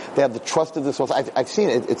beings. They have the trust of this horse. I've seen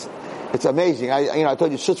it. It's amazing. I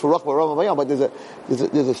told you, but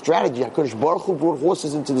there's a strategy. HaKadosh Baruch Hu brought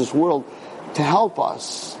horses into this world to help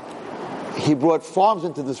us. He brought farms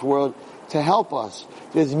into this world to help us.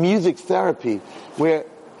 There's music therapy, where,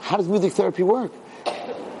 how does music therapy work?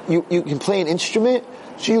 You can play an instrument,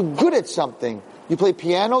 so you're good at something. You play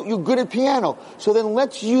piano, you're good at piano. So then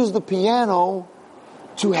let's use the piano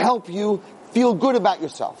to help you feel good about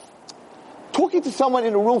yourself. Talking to someone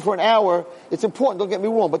in a room for an hour, it's important, don't get me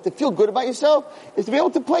wrong, but to feel good about yourself is to be able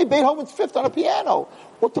to play Beethoven's Fifth on a piano,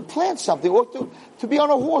 or to plant something, or to be on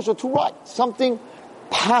a horse, or to ride something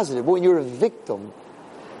positive. But when you're a victim,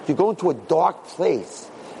 you go into a dark place.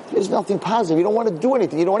 There's nothing positive. You don't want to do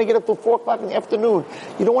anything. You don't want to get up till 4 o'clock in the afternoon.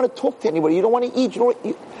 You don't want to talk to anybody. You don't want to eat.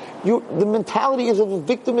 The mentality is of a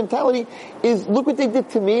victim mentality is, look what they did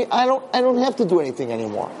to me. I don't have to do anything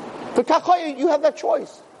anymore. But you have that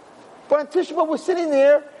choice. But on Tisha B'Av, we're sitting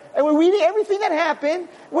there and we're reading everything that happened.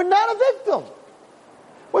 We're not a victim.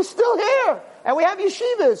 We're still here. And we have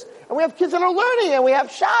yeshivas. And we have kids that are learning. And we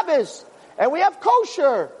have Shabbos. And we have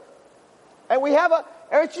kosher. And we have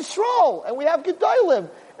Eretz Yisrael. And we have Gedolim.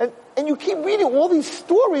 And you keep reading all these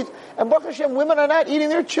stories. And Baruch Hashem, women are not eating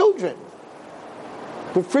their children.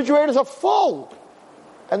 Refrigerators are full.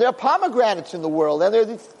 And there are pomegranates in the world. And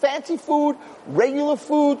there's fancy food, regular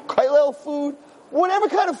food, kollel food, whatever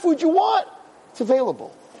kind of food you want, it's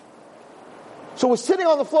available. So we're sitting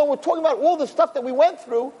on the floor and we're talking about all the stuff that we went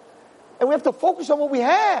through, and we have to focus on what we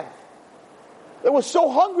have. They were so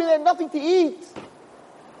hungry they had nothing to eat.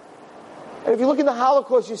 And if you look in the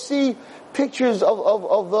Holocaust, you see pictures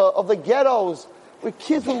of the ghettos where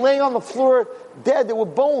kids were laying on the floor dead. There were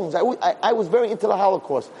bones. I was very into the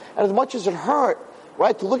Holocaust. And as much as it hurt,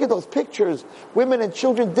 right, to look at those pictures, women and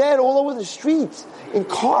children dead all over the streets, in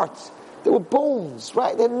carts. There were bones,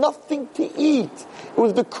 right? They had nothing to eat. It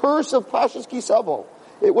was the curse of Pashas Kisavo.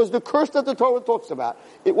 It was the curse that the Torah talks about.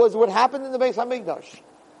 It was what happened in the Beis HaMikdash.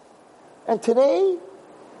 And today,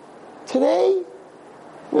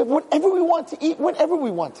 we have whatever we want to eat, whenever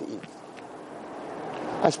we want to eat.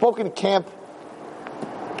 I spoke in a camp,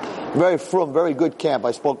 very frum, very good camp.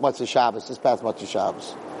 I spoke Matzah Shabbos, this past Matzah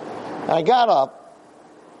Shabbos. And I got up,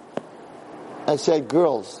 I said,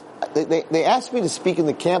 girls, they asked me to speak in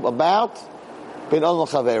the camp about Ben Adam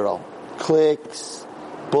Chavero, cliques,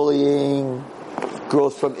 bullying,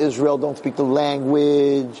 girls from Israel don't speak the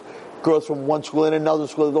language, girls from one school and another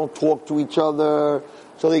school don't talk to each other.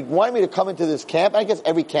 So they wanted me to come into this camp. I guess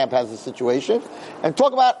every camp has this situation. And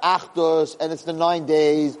talk about Achdus, and it's the 9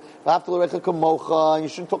 days. And you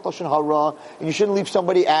shouldn't talk Lashon Hara, and you shouldn't leave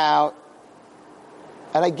somebody out.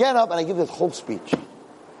 And I get up and I give this whole speech.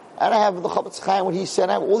 And I have the Chavetz Chaim, what he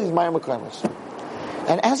said. I have all these Ma'ir Mekayimos.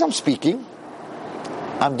 And as I'm speaking,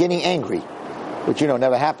 I'm getting angry. Which,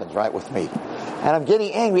 never happens, right, with me. And I'm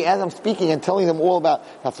getting angry as I'm speaking and telling them all about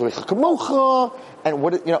and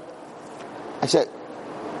what, I said,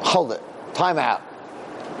 hold it. Time out.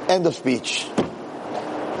 End of speech.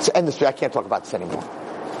 End of speech. I can't talk about this anymore.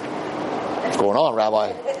 What's going on,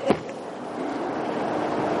 Rabbi?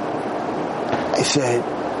 I said,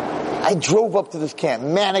 I drove up to this camp,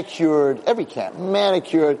 manicured, every camp,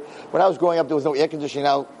 manicured. When I was growing up, there was no air conditioning.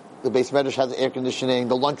 Now, the Beis Medrash has air conditioning,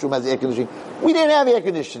 the lunchroom has air conditioning. We didn't have air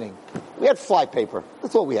conditioning. We had fly paper.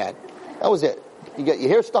 That's all we had. That was it. You get your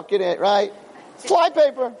hair stuck in it, right? Fly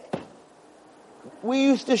paper. We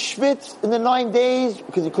used to schwitz in the 9 days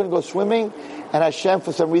because you couldn't go swimming. And Hashem,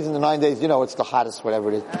 for some reason, the 9 days, it's the hottest,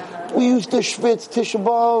 whatever it is. We used to schwitz, Tisha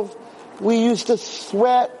B'Av. We used to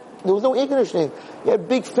sweat. There was no air conditioning. You had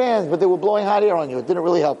big fans, but they were blowing hot air on you. It didn't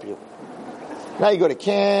really help you. Now you go to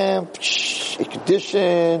camp, air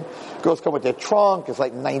condition. Girls come with their trunk. It's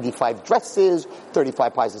like 95 dresses,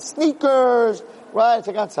 35 pairs of sneakers, right? It's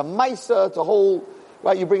like some Misa. It's a whole,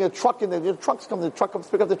 right? You bring a truck in there. The truck comes to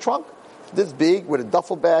pick up the trunk. This big with a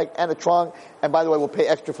duffel bag and a trunk. And by the way, we'll pay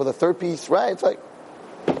extra for the third piece, right? It's like,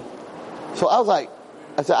 so I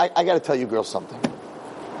said, I got to tell you girls something.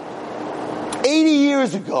 80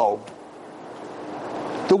 years ago,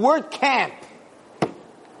 the word camp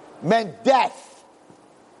meant death.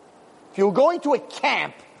 If you were going to a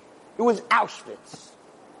camp, it was Auschwitz,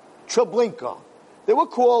 Treblinka. They were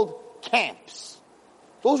called camps.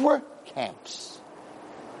 Those were camps.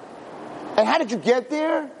 And how did you get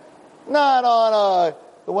there? Not on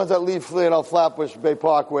the ones that leave Flatbush Bay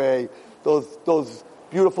Parkway, those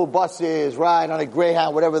beautiful buses, right, on a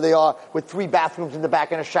Greyhound, whatever they are, with 3 bathrooms in the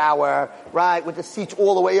back and a shower, right, with the seats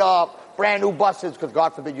all the way up, brand new buses, because God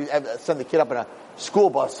forbid you ever send the kid up in a school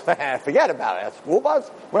bus. Forget about it. A school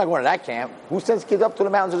bus? We're not going to that camp. Who sends kids up to the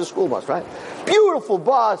mountains in a school bus, right? Beautiful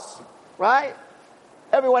bus, right?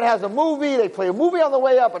 Everyone has a movie. They play a movie on the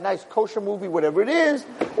way up, a nice kosher movie, whatever it is.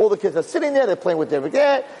 All the kids are sitting there. They're playing with their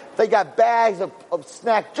dad. They got bags of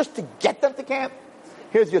snacks just to get them to camp.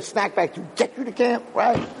 Here's your snack bag to get you to camp,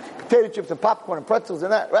 right? Potato chips and popcorn and pretzels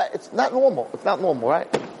and that, right? It's not normal. It's not normal,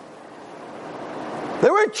 right?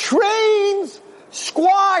 There were trains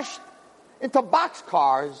squashed into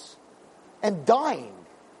boxcars and dying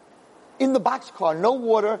in the boxcar. No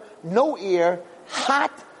water, no air,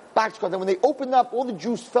 hot boxcars. And when they opened up, all the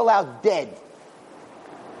Jews fell out dead.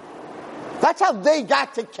 That's how they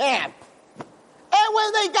got to camp. And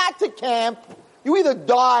when they got to camp, you either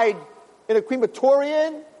died in a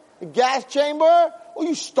crematorium, a gas chamber, or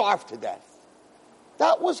you starved to death.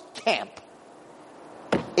 That was camp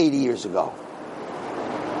 80 years ago.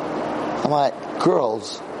 I'm like,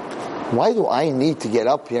 girls, why do I need to get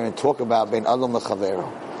up here and talk about Ben Adam Lechavero?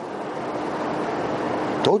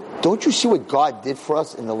 Don't you see what God did for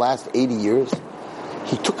us in the last 80 years?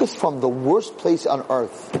 He took us from the worst place on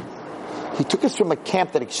earth. He took us from a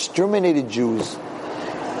camp that exterminated Jews.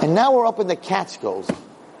 And now we're up in the Catskills.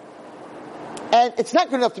 And it's not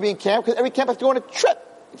good enough to be in camp because every camp has to go on a trip.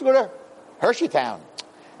 You have to go to Hersheytown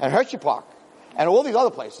and Hershey Park and all these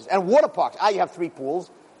other places and water parks. You have 3 pools.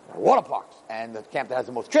 water parks. And the camp that has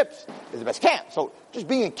the most trips is the best camp. So just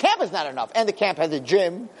being in camp is not enough. And the camp has a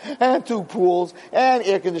gym, and 2 pools, and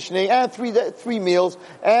air conditioning, and three meals,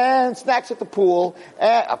 and snacks at the pool.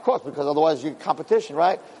 And of course, because otherwise you're competition,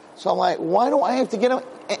 right? So I'm like, why do I have to get them?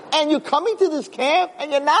 And you're coming to this camp,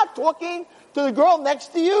 and you're not talking to the girl next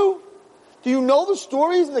to you? Do you know the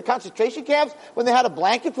stories in the concentration camps when they had a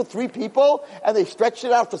blanket for 3 people, and they stretched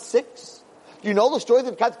it out for 6? Do you know the stories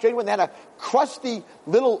in the concentration when they had a crusty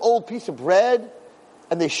little old piece of bread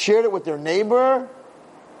and they shared it with their neighbor?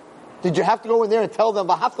 Did you have to go in there and tell them,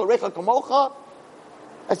 V'ahavta l'recha kamocha?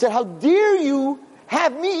 I said, how dare you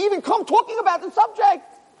have me even come talking about the subject?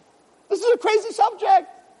 This is a crazy subject.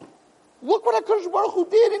 Look what HaKadosh Baruch Hu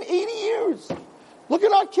did in 80 years. Look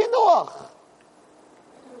at our kinderach.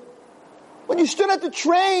 When you stood at the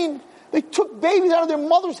train, they took babies out of their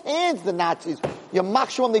mother's hands, the Nazis.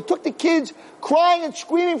 Yamachsham, they took the kids crying and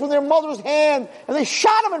screaming from their mother's hand, and they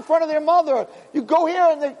shot them in front of their mother. You go here,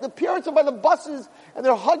 and the parents are by the buses, and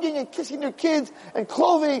they're hugging and kissing their kids, and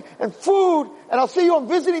clothing, and food, and I'll see you on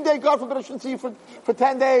visiting day. God forbid I shouldn't see you for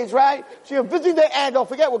 10 days, right? See you on visiting day, and don't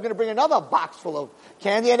forget, we're going to bring another box full of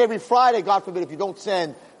candy, and every Friday, God forbid, if you don't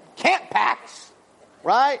send camp packs,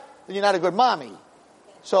 right, then you're not a good mommy.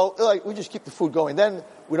 So, like, we just keep the food going. Then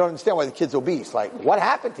we don't understand why the kid's obese. Like, what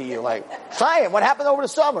happened to you? Like, Chaim, what happened over the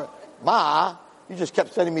summer? Ma, you just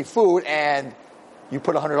kept sending me food, and you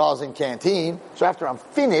put $100 in canteen. So after I'm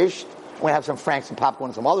finished, I'm going to have some Franks and popcorn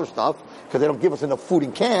and some other stuff, because they don't give us enough food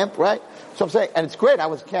in camp, right? So I'm saying, and it's great. I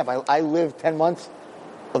was in camp. I lived 10 months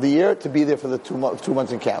of the year to be there for the 2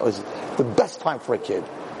 months in camp. It was the best time for a kid.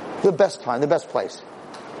 The best time, the best place.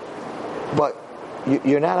 But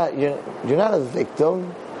you're not a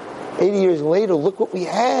victim. 80 years later, look what we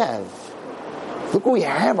have. Look what we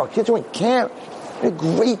have. Our kids are in camp. A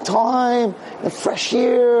great time. A fresh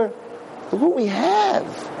air. Look what we have.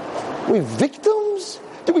 Are we victims?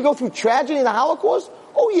 Did we go through tragedy in the Holocaust?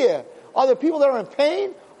 Oh yeah. Are there people that are in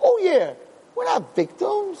pain? Oh yeah. We're not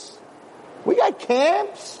victims. We got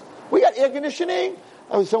camps. We got air conditioning.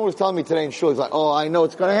 Someone was telling me today in shul, he's like, oh, I know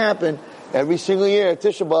it's going to happen. Every single year,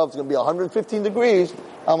 Tisha B'Av, it's going to be 115 degrees.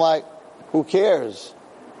 I'm like, who cares?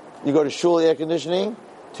 You go to shul air conditioning,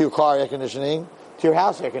 to your car air conditioning, to your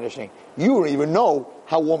house air conditioning. You don't even know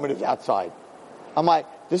how warm it is outside. I'm like,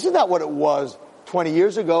 this is not what it was 20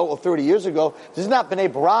 years ago or 30 years ago. This is not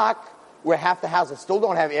B'nai Brak, where half the houses still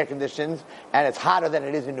don't have air conditions, and it's hotter than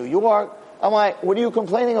it is in New York. I'm like, what are you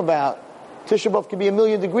complaining about? Tisha B'Av can be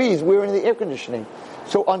 1,000,000 degrees. We're in the air conditioning.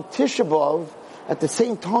 So on Tisha B'Av, at the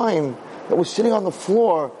same time that we're sitting on the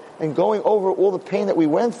floor and going over all the pain that we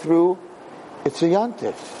went through, it's a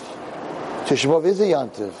yantif. Tisha B'Av is a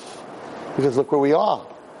yantif. Because look where we are.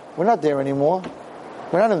 We're not there anymore.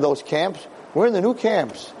 We're not in those camps. We're in the new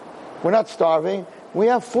camps. We're not starving. We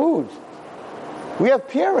have food. We have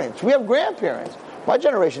parents. We have grandparents. My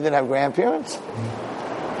generation didn't have grandparents.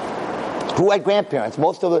 Who had grandparents?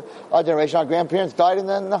 Most of our generation, our grandparents died in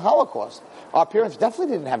the Holocaust. Our parents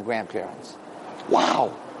definitely didn't have grandparents. Wow.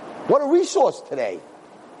 What a resource today.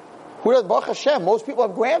 Baruch Hashem, most people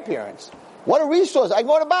have grandparents. What a resource. I'm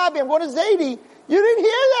going to Bobby, I'm going to Zadie. You didn't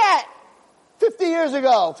hear that 50 years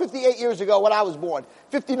ago, 58 years ago when I was born,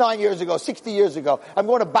 59 years ago, 60 years ago. I'm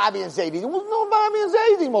going to Bobby and Zadie. There was no Bobby and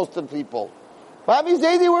Zadie, most of the people. Bobby and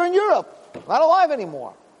Zadie were in Europe, not alive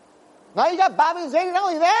anymore. Now you got Bobby and Zadie. Not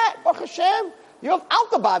only that, Baruch Hashem, you have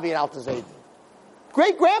Alta Bobby and Alta Zadie.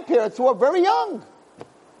 Great-grandparents who are very young.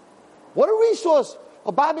 What a resource.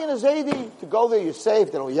 A Bobby and a Zadie, to go there, you're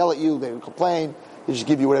safe. They don't yell at you. They don't complain. They just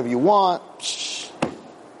give you whatever you want. So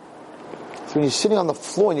when you're sitting on the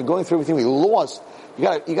floor and you're going through everything we lost, you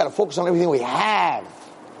got to focus on everything we have.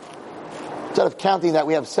 Instead of counting that,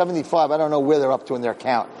 we have 75. I don't know where they're up to in their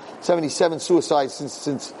count. 77 suicides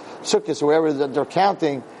since Sukkot or wherever they're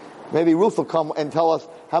counting. Maybe Ruth will come and tell us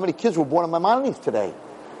how many kids were born in Maimonides today.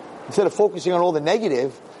 Instead of focusing on all the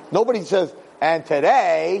negative, nobody says, and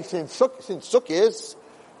today, since Sukkot,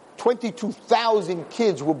 22,000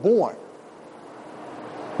 kids were born.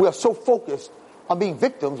 We are so focused on being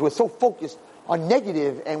victims. We're so focused on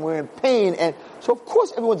negative, and we're in pain. And so, of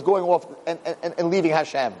course, everyone's going off and leaving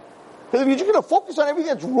Hashem. Because if you're just going to focus on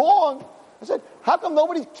everything that's wrong, I said, how come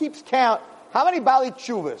nobody keeps count? How many Bali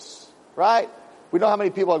Tshuvas, right? We know how many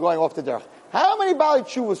people are going off the derech. How many Bali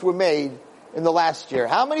Tshuvas were made in the last year?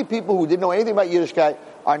 How many people who didn't know anything about Yiddishkeit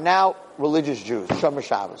are now religious Jews? Shomer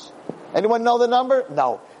Shabbos. Anyone know the number?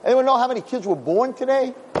 No. Anyone know how many kids were born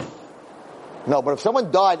today? No. But if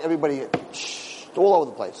someone died, everybody, all over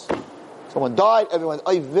the place. Someone died, everyone's,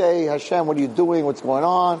 Ayvei, Hashem, what are you doing? What's going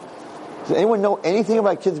on? Does anyone know anything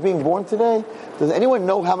about kids being born today? Does anyone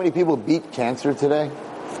know how many people beat cancer today?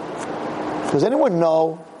 Does anyone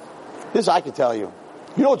know? This I can tell you.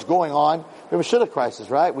 You know what's going on? We have a shidduch crisis,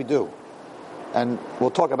 right? We do. And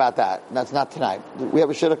we'll talk about that. That's not tonight. We have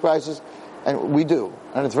a shidduch crisis, and we do.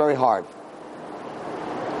 And it's very hard.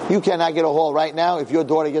 You cannot get a hall right now. If your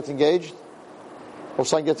daughter gets engaged, or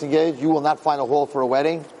son gets engaged, you will not find a hall for a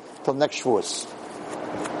wedding till next Shavuos.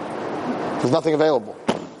 There's nothing available.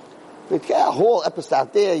 Yeah, a hall episode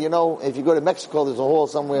out there, you know, if you go to Mexico, there's a hall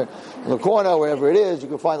somewhere in the corner, wherever it is, you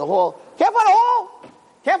can find a hall. Can't find a hall!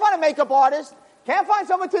 Can't find a makeup artist. Can't find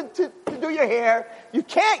someone to do your hair. You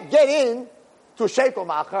can't get in to a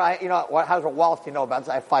sheitelmacher. You know, how does Wallace know about this?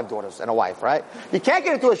 I have 5 daughters and a wife, right? You can't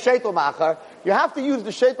get into a sheitelmacher. You have to use the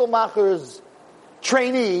sheitelmacher's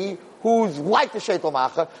trainee who's like the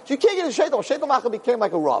sheitelmacher. So you can't get into sheitelmacher became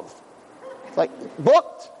like a rav. It's like,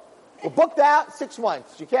 booked. We're booked out 6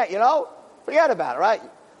 months. You can't, you know? Forget about it, right?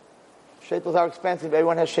 Sheitels are expensive.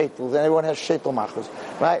 Everyone has sheitels, and everyone has sheitelmachers,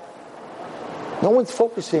 right? No one's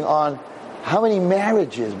focusing on how many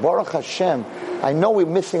marriages, Baruch Hashem. I know we're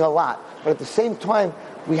missing a lot, but at the same time,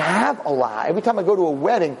 we have a lot. Every time I go to a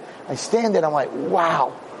wedding, I stand there and I'm like,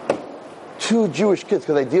 wow, 2 Jewish kids,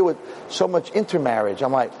 because I deal with so much intermarriage.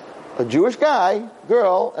 I'm like, a Jewish guy,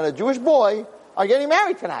 girl, and a Jewish boy are getting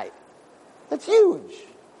married tonight. That's huge.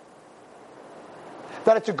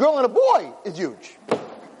 That it's a girl and a boy is huge.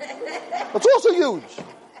 It's also huge.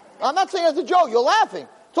 I'm not saying it's a joke. You're laughing.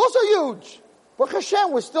 It's also huge. Baruch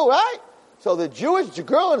Hashem, we're still right. So the Jewish, it's a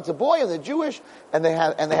girl and it's a boy, and they're Jewish, and they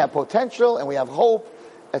have potential, and we have hope.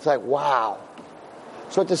 It's like, wow.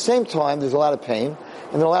 So at the same time, there's a lot of pain,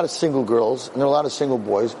 and there are a lot of single girls, and there are a lot of single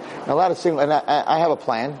boys, and a lot of single. And I have a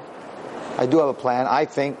plan. I do have a plan. I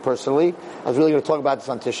think personally, I was really going to talk about this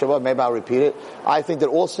on Tisha B'Av. Maybe I'll repeat it. I think that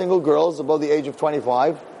all single girls above the age of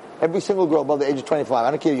 25, every single girl above the age of 25, I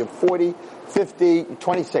don't care if you're 40, 50,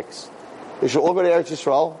 26, they should all go to Eretz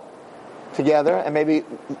Yisrael together, and maybe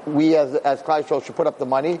we as Klal Yisrael should put up the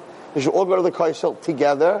money. They should all go to the Kaisel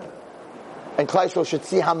together, and Klal Yisrael should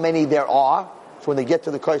see how many there are. So when they get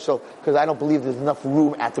to the Kaisel, because I don't believe there's enough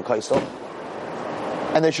room at the Kaisel,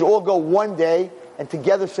 and they should all go one day and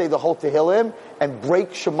together say the whole Tehillim and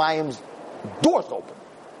break Shemayim's doors open.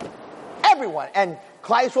 Everyone. And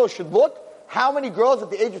Klal Yisrael should look how many girls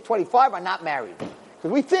at the age of 25 are not married.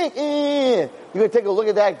 Because we think, you're going to take a look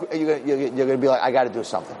at that, you're going to be like, I got to do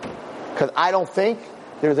something. Because I don't think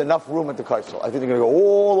there's enough room at the Kaisel. I think they're going to go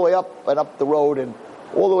all the way up and up the road and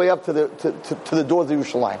all the way up to the doors of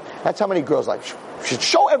Yerushalayim. That's how many girls like. We should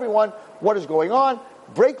show everyone what is going on,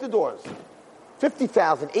 break the doors.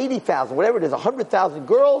 50,000, 80,000, whatever it is, 100,000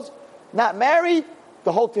 girls, not married,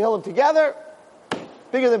 the whole Tehillim together,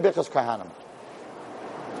 bigger than Bichas Kahanim.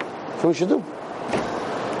 That's what we should do.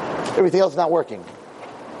 Everything else is not working.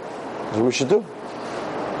 That's what we should do.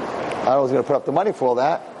 I don't know who's going to put up the money for all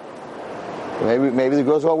that. Maybe the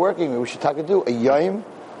girls are working. Maybe we should talk and do a yom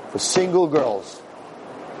for single girls.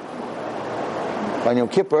 On Yom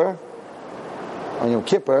Kippur,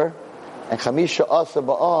 and Chamisha Asa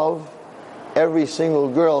B'Av, every single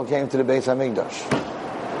girl came to the Beis HaMikdash.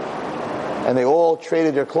 And they all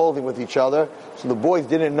traded their clothing with each other, so the boys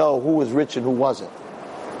didn't know who was rich and who wasn't.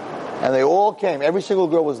 And they all came. Every single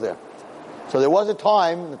girl was there. So there was a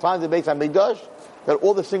time, the time of the Beis HaMikdash, that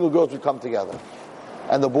all the single girls would come together.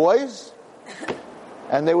 And the boys,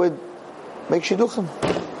 and they would make shidduchim.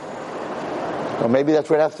 Or maybe that's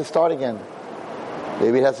where it has to start again.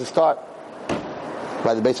 Maybe it has to start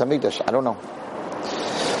by the Beis HaMikdash. I don't know.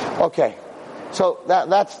 Okay. So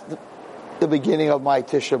that's the beginning of my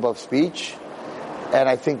Tisha B'Av speech. And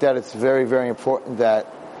I think that it's very, very important that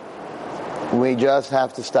we just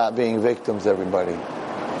have to stop being victims, everybody.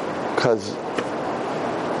 Because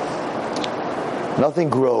nothing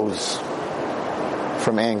grows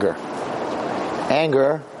from anger.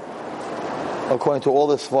 Anger, according to all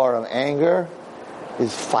the Svarim, anger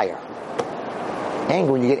is fire.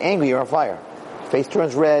 Anger, when you get angry, you're on fire. Face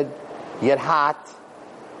turns red, you get hot.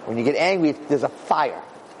 When you get angry, there's a fire.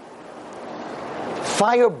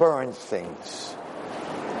 Fire burns things.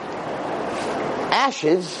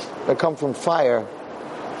 Ashes that come from fire,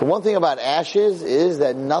 the one thing about ashes is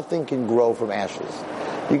that nothing can grow from ashes.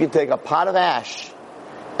 You can take a pot of ash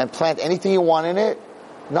and plant anything you want in it,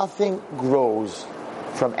 nothing grows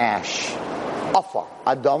from ash. Afar.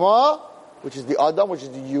 Adama, which is the Adam, which is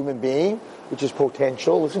the human being, which is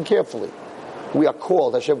potential. Listen carefully. We are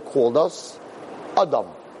called, Hashem called us Adam.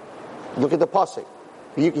 Look at the pasuk.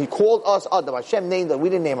 He called us Adam. Hashem named us. We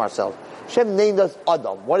didn't name ourselves. Hashem named us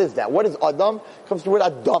Adam. What is that? What is Adam? It comes from the word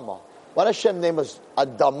Adama. Why does Hashem name us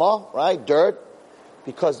Adama, right? Dirt.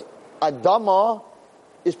 Because Adama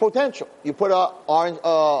is potential. You put an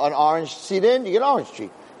orange seed in, you get an orange tree.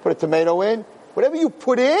 put a tomato in. Whatever you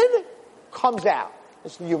put in comes out.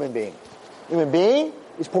 It's the human being. Human being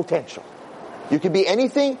is potential. You can be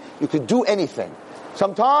anything. You can do anything.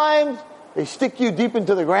 Sometimes they stick you deep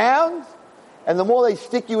into the ground, and the more they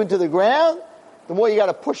stick you into the ground, the more you got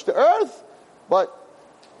to push the earth. But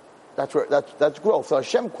that's growth. So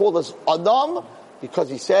Hashem called us Adam because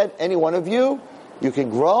He said, any one of you, you can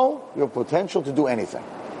grow your potential to do anything.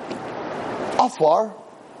 Afar,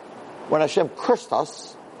 when Hashem cursed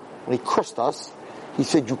us, when He cursed us, He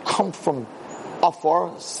said, you come from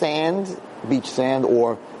afar, sand, beach sand,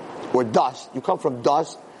 or dust. You come from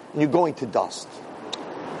dust, and you're going to dust.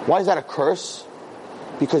 Why is that a curse?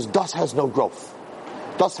 Because dust has no growth.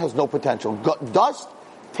 Dust has no potential. Dust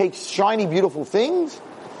takes shiny, beautiful things,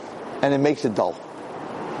 and it makes it dull.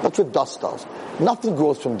 That's what dust does. Nothing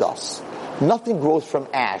grows from dust. Nothing grows from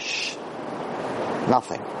ash.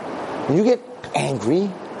 Nothing. When you get angry,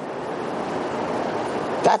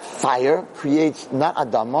 that fire creates not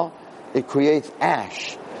Adama, it creates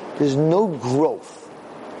ash. There's no growth.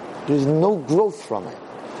 There's no growth from it.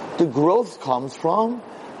 The growth comes from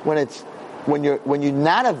when you're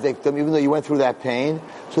not a victim, even though you went through that pain.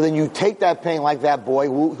 So then you take that pain like that boy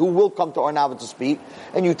who will come to Arnava to speak,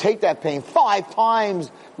 and you take that pain 5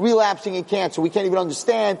 times, relapsing in cancer. We can't even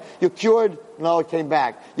understand. You're cured? No, it came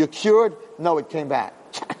back. You're cured? No, it came back.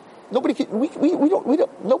 Nobody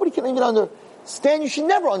can even understand. You should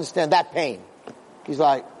never understand that pain. He's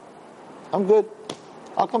like, I'm good.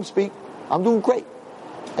 I'll come speak. I'm doing great.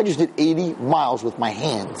 I just did 80 miles with my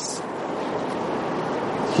hands.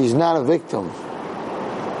 He's not a victim.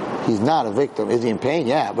 He's not a victim. Is he in pain?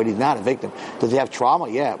 Yeah, but he's not a victim. Does he have trauma?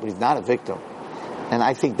 Yeah, but he's not a victim. And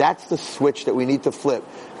I think that's the switch that we need to flip,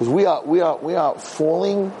 because we are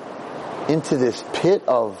falling into this pit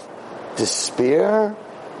of despair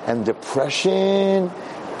and depression,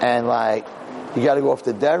 and like you got to go off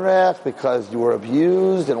the derech because you were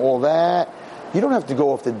abused and all that. You don't have to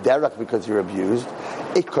go off the derech because you're abused.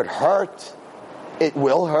 It could hurt. It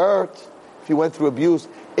will hurt. If you went through abuse,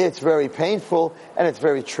 it's very painful and it's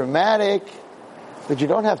very traumatic. But you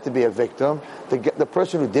don't have to be a victim. The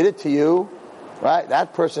person who did it to you, right?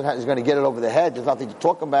 That person is going to get it over the head. There's nothing to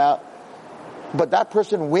talk about. But that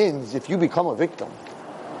person wins if you become a victim.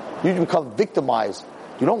 You become victimized.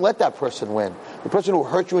 You don't let that person win. The person who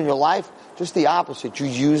hurt you in your life, just the opposite. You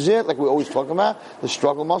use it, like we always talk about, the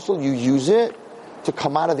struggle muscle, you use it to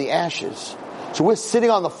come out of the ashes. So we're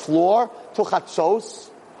sitting on the floor till chatzos.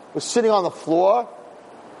 We're sitting on the floor,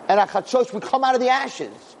 and at chatzos we come out of the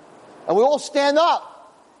ashes. And we all stand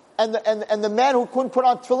up. And the man who couldn't put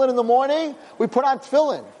on tefillin in the morning, we put on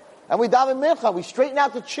tefillin. And we daven mincha, we straighten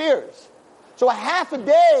out the chairs. So a half a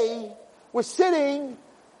day, we're sitting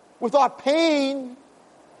with our pain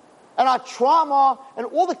and our trauma and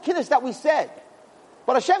all the kiddush that we said.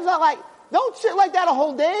 But Hashem's not like, don't sit like that a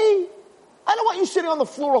whole day. I don't want you sitting on the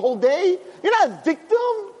floor a whole day. You're not a victim.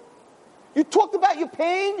 You talked about your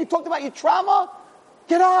pain. You talked about your trauma.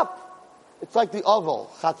 Get up. It's like the Aval,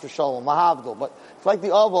 Chatz v'Shalom, Mahavdil. But it's like the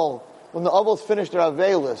Aval, when the Avals finish their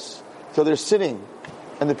Avelis, so they're sitting,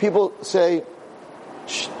 and the people say,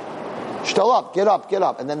 "Shtel up, get up, get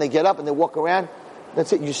up," and then they get up and they walk around.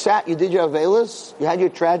 That's it. You sat, you did your Avelis, you had your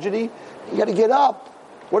tragedy. You got to get up.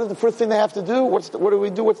 What is the first thing they have to do? What do we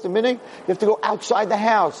do? What's the meaning? You have to go outside the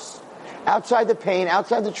house, outside the pain,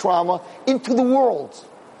 outside the trauma, into the world.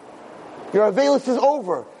 Your Avelis is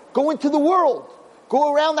over. Go into the world.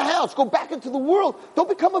 Go around the house. Go back into the world. Don't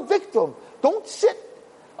become a victim. Don't sit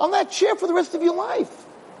on that chair for the rest of your life.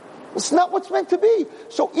 It's not what's meant to be.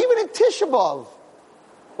 So even in Tisha B'Av,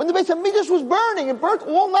 when the Beis HaMikdash was burning, it burnt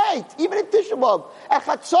all night. Even in Tisha B'Av, at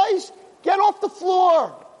Chatzos, get off the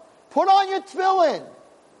floor. Put on your tefillin.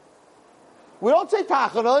 We don't say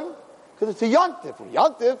Tachanun, because it's a Yontif.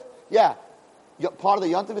 Yontif, yeah. Part of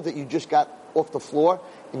the Yontif is that you just got off the floor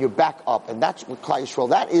and you're back up. And that's what Klal Yisrael,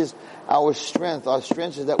 that is our strength. Our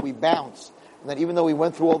strength is that we bounce. And that even though we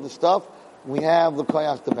went through all this stuff, we have the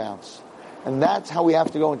koyach to bounce. And that's how we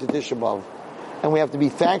have to go into Tisha B'Av. And we have to be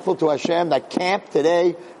thankful to Hashem that camp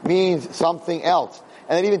today means something else.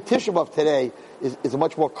 And that even Tisha B'Av today is a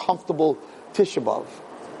much more comfortable Tisha B'Av.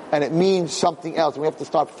 And it means something else. And we have to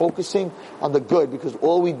start focusing on the good, because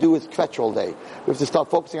all we do is kvetch all day. We have to start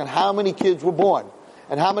focusing on how many kids were born,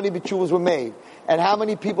 and how many betuvas were made, and how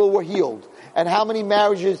many people were healed, and how many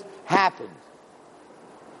marriages happened,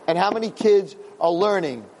 and how many kids are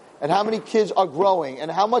learning, and how many kids are growing,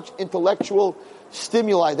 and how much intellectual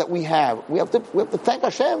stimuli that we have. We have to thank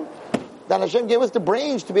Hashem that Hashem gave us the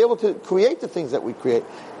brains to be able to create the things that we create.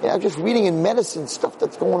 Yeah, I'm just reading in medicine, stuff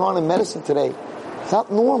that's going on in medicine today. It's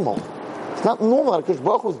not normal. It's It's not normal. Because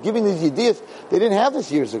Baruch was giving these ideas. They didn't have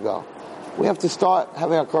this years ago. We have to start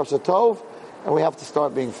having a Korsa Tov, and we have to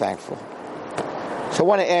start being thankful. So I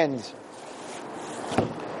want to end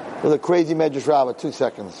with a crazy Medrash Rabbah, 2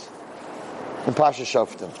 seconds. In Pasha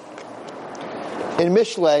Shoftim. In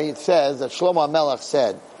Mishlei, it says that Shlomo HaMelech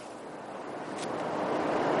said,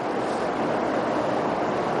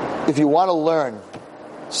 if you want to learn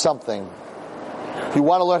something, if you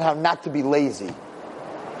want to learn how not to be lazy,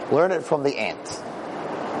 learn it from the ant.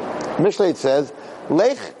 In Mishlei, it says,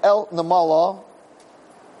 Lech el namala,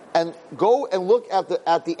 and go and look at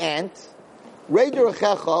the ant, Rei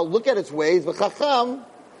derechecha, look at its ways, v'chacham,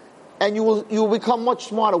 and you will become much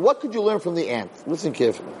smarter. What could you learn from the ant? Listen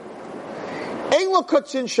carefully.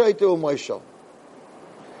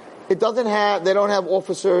 It doesn't have, they don't have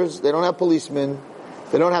officers, they don't have policemen,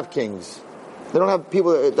 they don't have kings. They don't have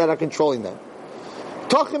people that are controlling them.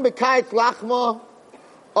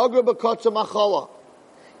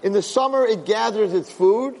 In the summer it gathers its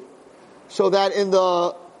food so that in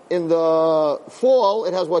the fall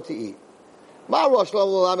it has what to eat. What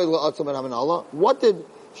did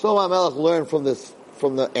Shlomo HaMelech learned from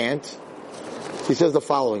the ant? He says the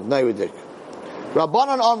following, Nayudik.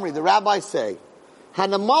 Rabbanan Omri, the rabbis say,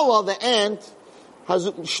 Hanamala, the ant, has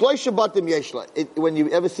shloisha batim yeshla. When you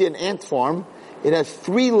ever see an ant farm, it has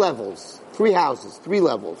 3 levels, 3 houses, 3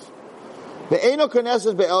 levels. Be'eno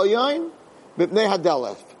koneses be'elyon, b'pnei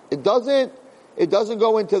hadelef. It doesn't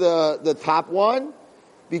go into the top one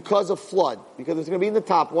because of flood, because it's going to be in the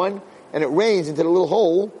top one, and it rains into the little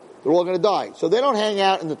hole. They're all going to die. So they don't hang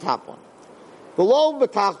out in the top one. Below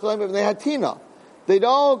b'tachtoim, if they had tina, they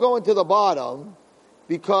don't go into the bottom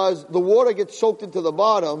because the water gets soaked into the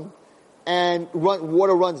bottom and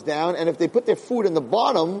water runs down. And if they put their food in the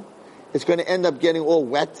bottom, it's going to end up getting all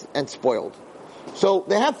wet and spoiled. So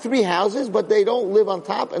they have 3 houses, but they don't live on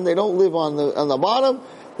top and they don't live on the bottom.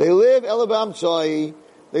 They live elabam chai.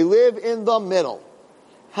 They live in the middle.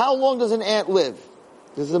 How long does an ant live?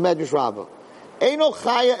 This is the Medrash Rabbah. Eino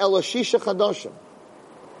chaya eloshisha chadoshim.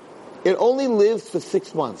 It only lives for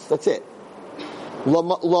 6 months. That's it.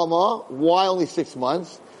 Lama, why only 6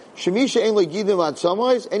 months? Shemisha ein legidim ad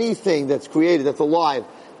samais. Anything that's created, that's alive,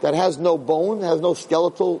 that has no bone, has no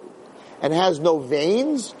skeletal, and has no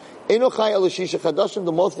veins. Eino chaya eloshisha chadoshim.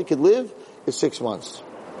 The most it could live is 6 months.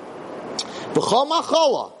 V'chol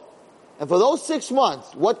machala. And for those 6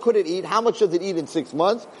 months, what could it eat? How much does it eat in 6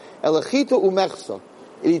 months? Elachita umechsa.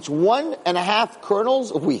 It eats 1.5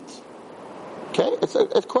 kernels of wheat. Okay? A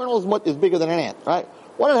kernel is bigger than an ant, right?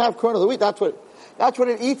 1.5 kernels of wheat, that's what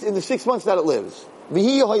it eats in the 6 months that it lives. And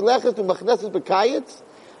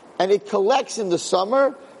it collects in the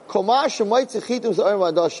summer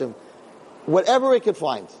whatever it could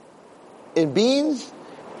find. In beans,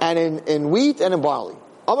 and in wheat, and in barley.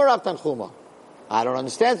 I don't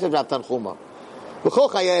understand, says Rav Tanchuma.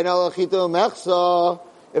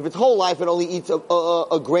 If its whole life it only eats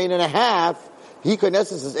a grain and a half, he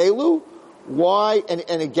koneses is elu. Why? And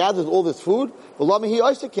it gathers all this food.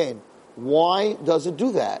 Why does it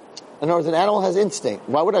do that? In other words, an animal has instinct.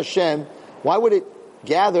 Why would it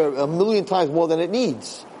gather 1,000,000 times more than it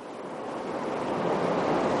needs?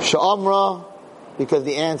 Sha'amra, because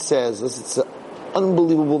the ant says, this is an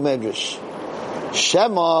unbelievable medrash.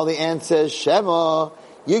 Shema, the ant says, Shema,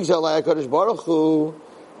 Yigzalai HaKadosh Baruch Hu.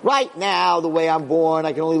 Right now, the way I'm born,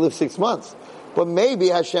 I can only live 6 months. But maybe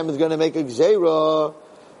Hashem is going to make a gzeira,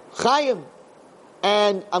 Chaim,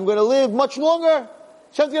 and I'm going to live much longer.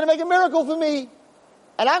 Hashem's going to make a miracle for me.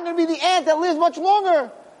 And I'm going to be the ant that lives much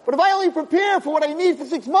longer. But if I only prepare for what I need for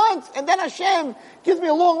 6 months, and then Hashem gives me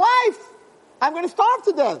a long life, I'm going to starve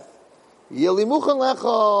to death. Yeli muchen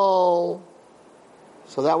lechol.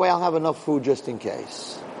 So that way I'll have enough food just in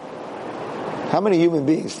case. How many human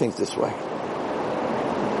beings think this way?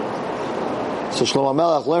 So Shlomo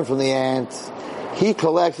HaMelech learned from the ant. He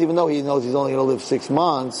collects, even though he knows he's only going to live 6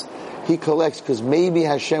 months, he collects because maybe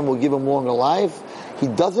Hashem will give him longer life. He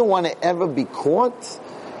doesn't want to ever be caught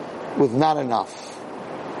with not enough.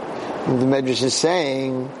 And the Medrash is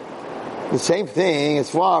saying the same thing as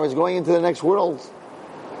far as going into the next world.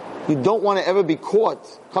 You don't want to ever be caught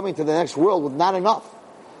coming to the next world with not enough.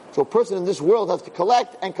 So a person in this world has to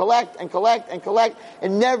collect and collect and collect and collect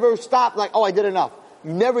and never stop like, oh, I did enough.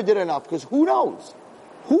 You never did enough, because who knows?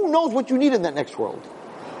 Who knows what you need in that next world?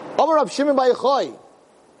 Amar Rav Shimon bar Yochai.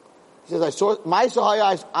 He says,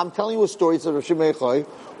 I'm telling you a story, says Rav Shimon bar Yochai.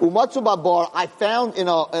 Umatzu babar, I found in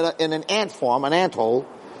an ant farm, an ant hole,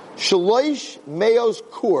 Shalosh Meos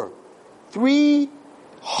Kur.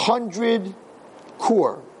 300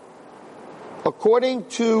 Kur. According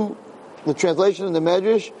to the translation in the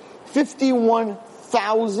Medrash,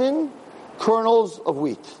 51,000 kernels of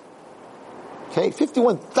wheat. Okay,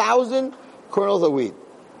 51,000 kernels of wheat.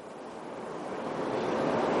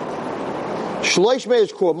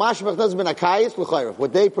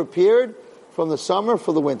 What they prepared from the summer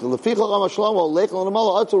for the winter. Look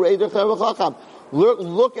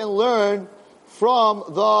and learn from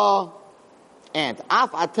the ant.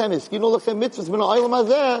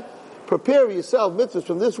 Prepare yourself mitzvahs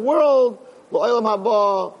from this world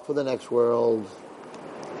for the next world.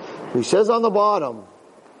 He says on the bottom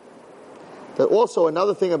that also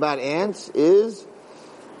another thing about ants is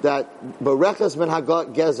that Berechas min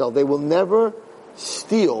hagat gezel, they will never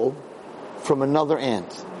steal from another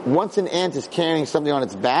ant. Once an ant is carrying something on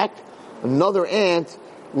its back, another ant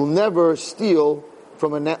will never steal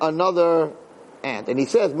from another ant. And he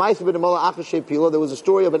says, there was a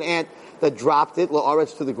story of an ant that dropped it,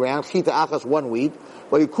 la'aretz, to the ground, chita achas, 1 wheat,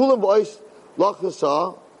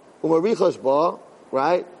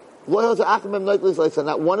 right?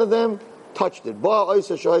 Not one of them touched it.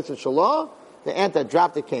 The ant that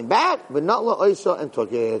dropped it came back, but not la'oisa, and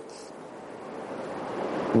took it.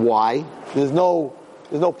 Why? There's no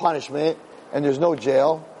punishment, and there's no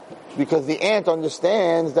jail, because the ant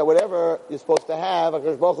understands that whatever you're supposed to have,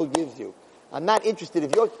 HaKadosh Baruch Hu gives you. I'm not interested.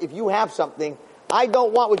 If you have something, I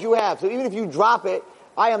don't want what you have. So even if you drop it,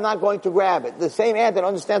 I am not going to grab it. The same ant that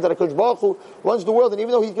understands that HaKadosh Baruch Hu runs the world, and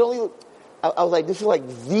even though he can only, I was like, this is like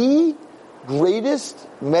the greatest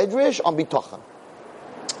medrash on bitachon.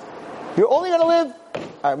 You're only going to live.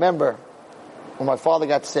 I remember when my father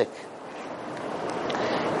got sick,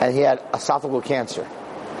 and he had esophageal cancer,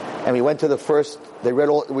 and we went to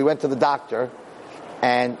we went to the doctor,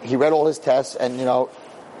 and he read all his tests, and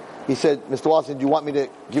he said, Mr. Watson, do you want me to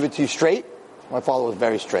give it to you straight? My father was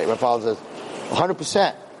very straight. My father says,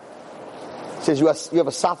 100%. He says, you have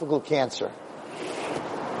esophageal cancer.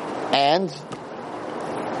 And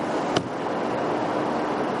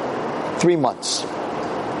 3 months.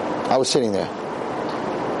 I was sitting there.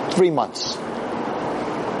 3 months.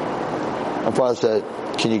 My father said,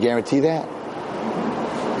 can you guarantee that?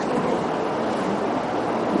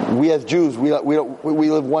 We as Jews, we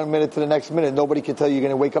live 1 minute to the next minute. Nobody can tell you you're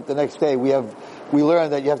going to wake up the next day. We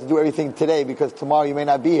learn that you have to do everything today because tomorrow you may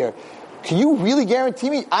not be here. Can you really guarantee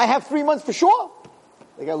me I have 3 months for sure?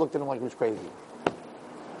 The guy looked at him like he was crazy.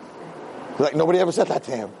 Like, nobody ever said that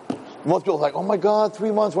to him. Most people are like, oh my God,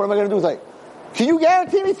 3 months, what am I going to do? It's like, can you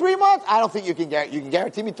guarantee me 3 months? I don't think you can guarantee. You can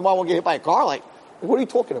guarantee me tomorrow I won't get hit by a car? Like, what are you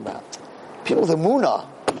talking about? People with emunah.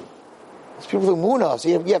 It's people with emunah. So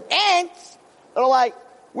you have ants that are like,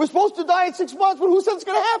 we're supposed to die in 6 months, but who said it's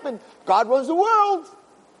going to happen? God runs the world.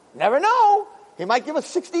 Never know. He might give us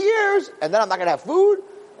 60 years, and then I'm not going to have food.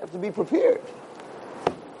 I have to be prepared.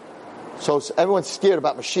 So everyone's scared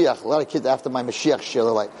about Mashiach. A lot of kids after my Mashiach share,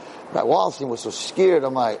 they're like, Rabbi Wallerstein was so scared.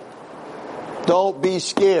 I'm like, don't be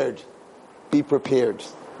scared. Be prepared.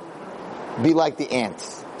 Be like the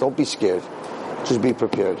ants. Don't be scared. Just be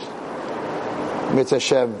prepared. Mitzvah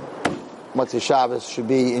Hashem, Motzei Shabbos should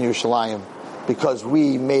be in Yerushalayim because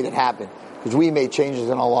we made it happen. Because we made changes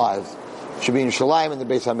in our lives. It should be in Yerushalayim and the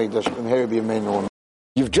Beis HaMikdash. And here be a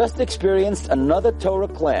You've just experienced another Torah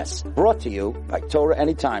class brought to you by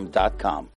TorahAnytime.com.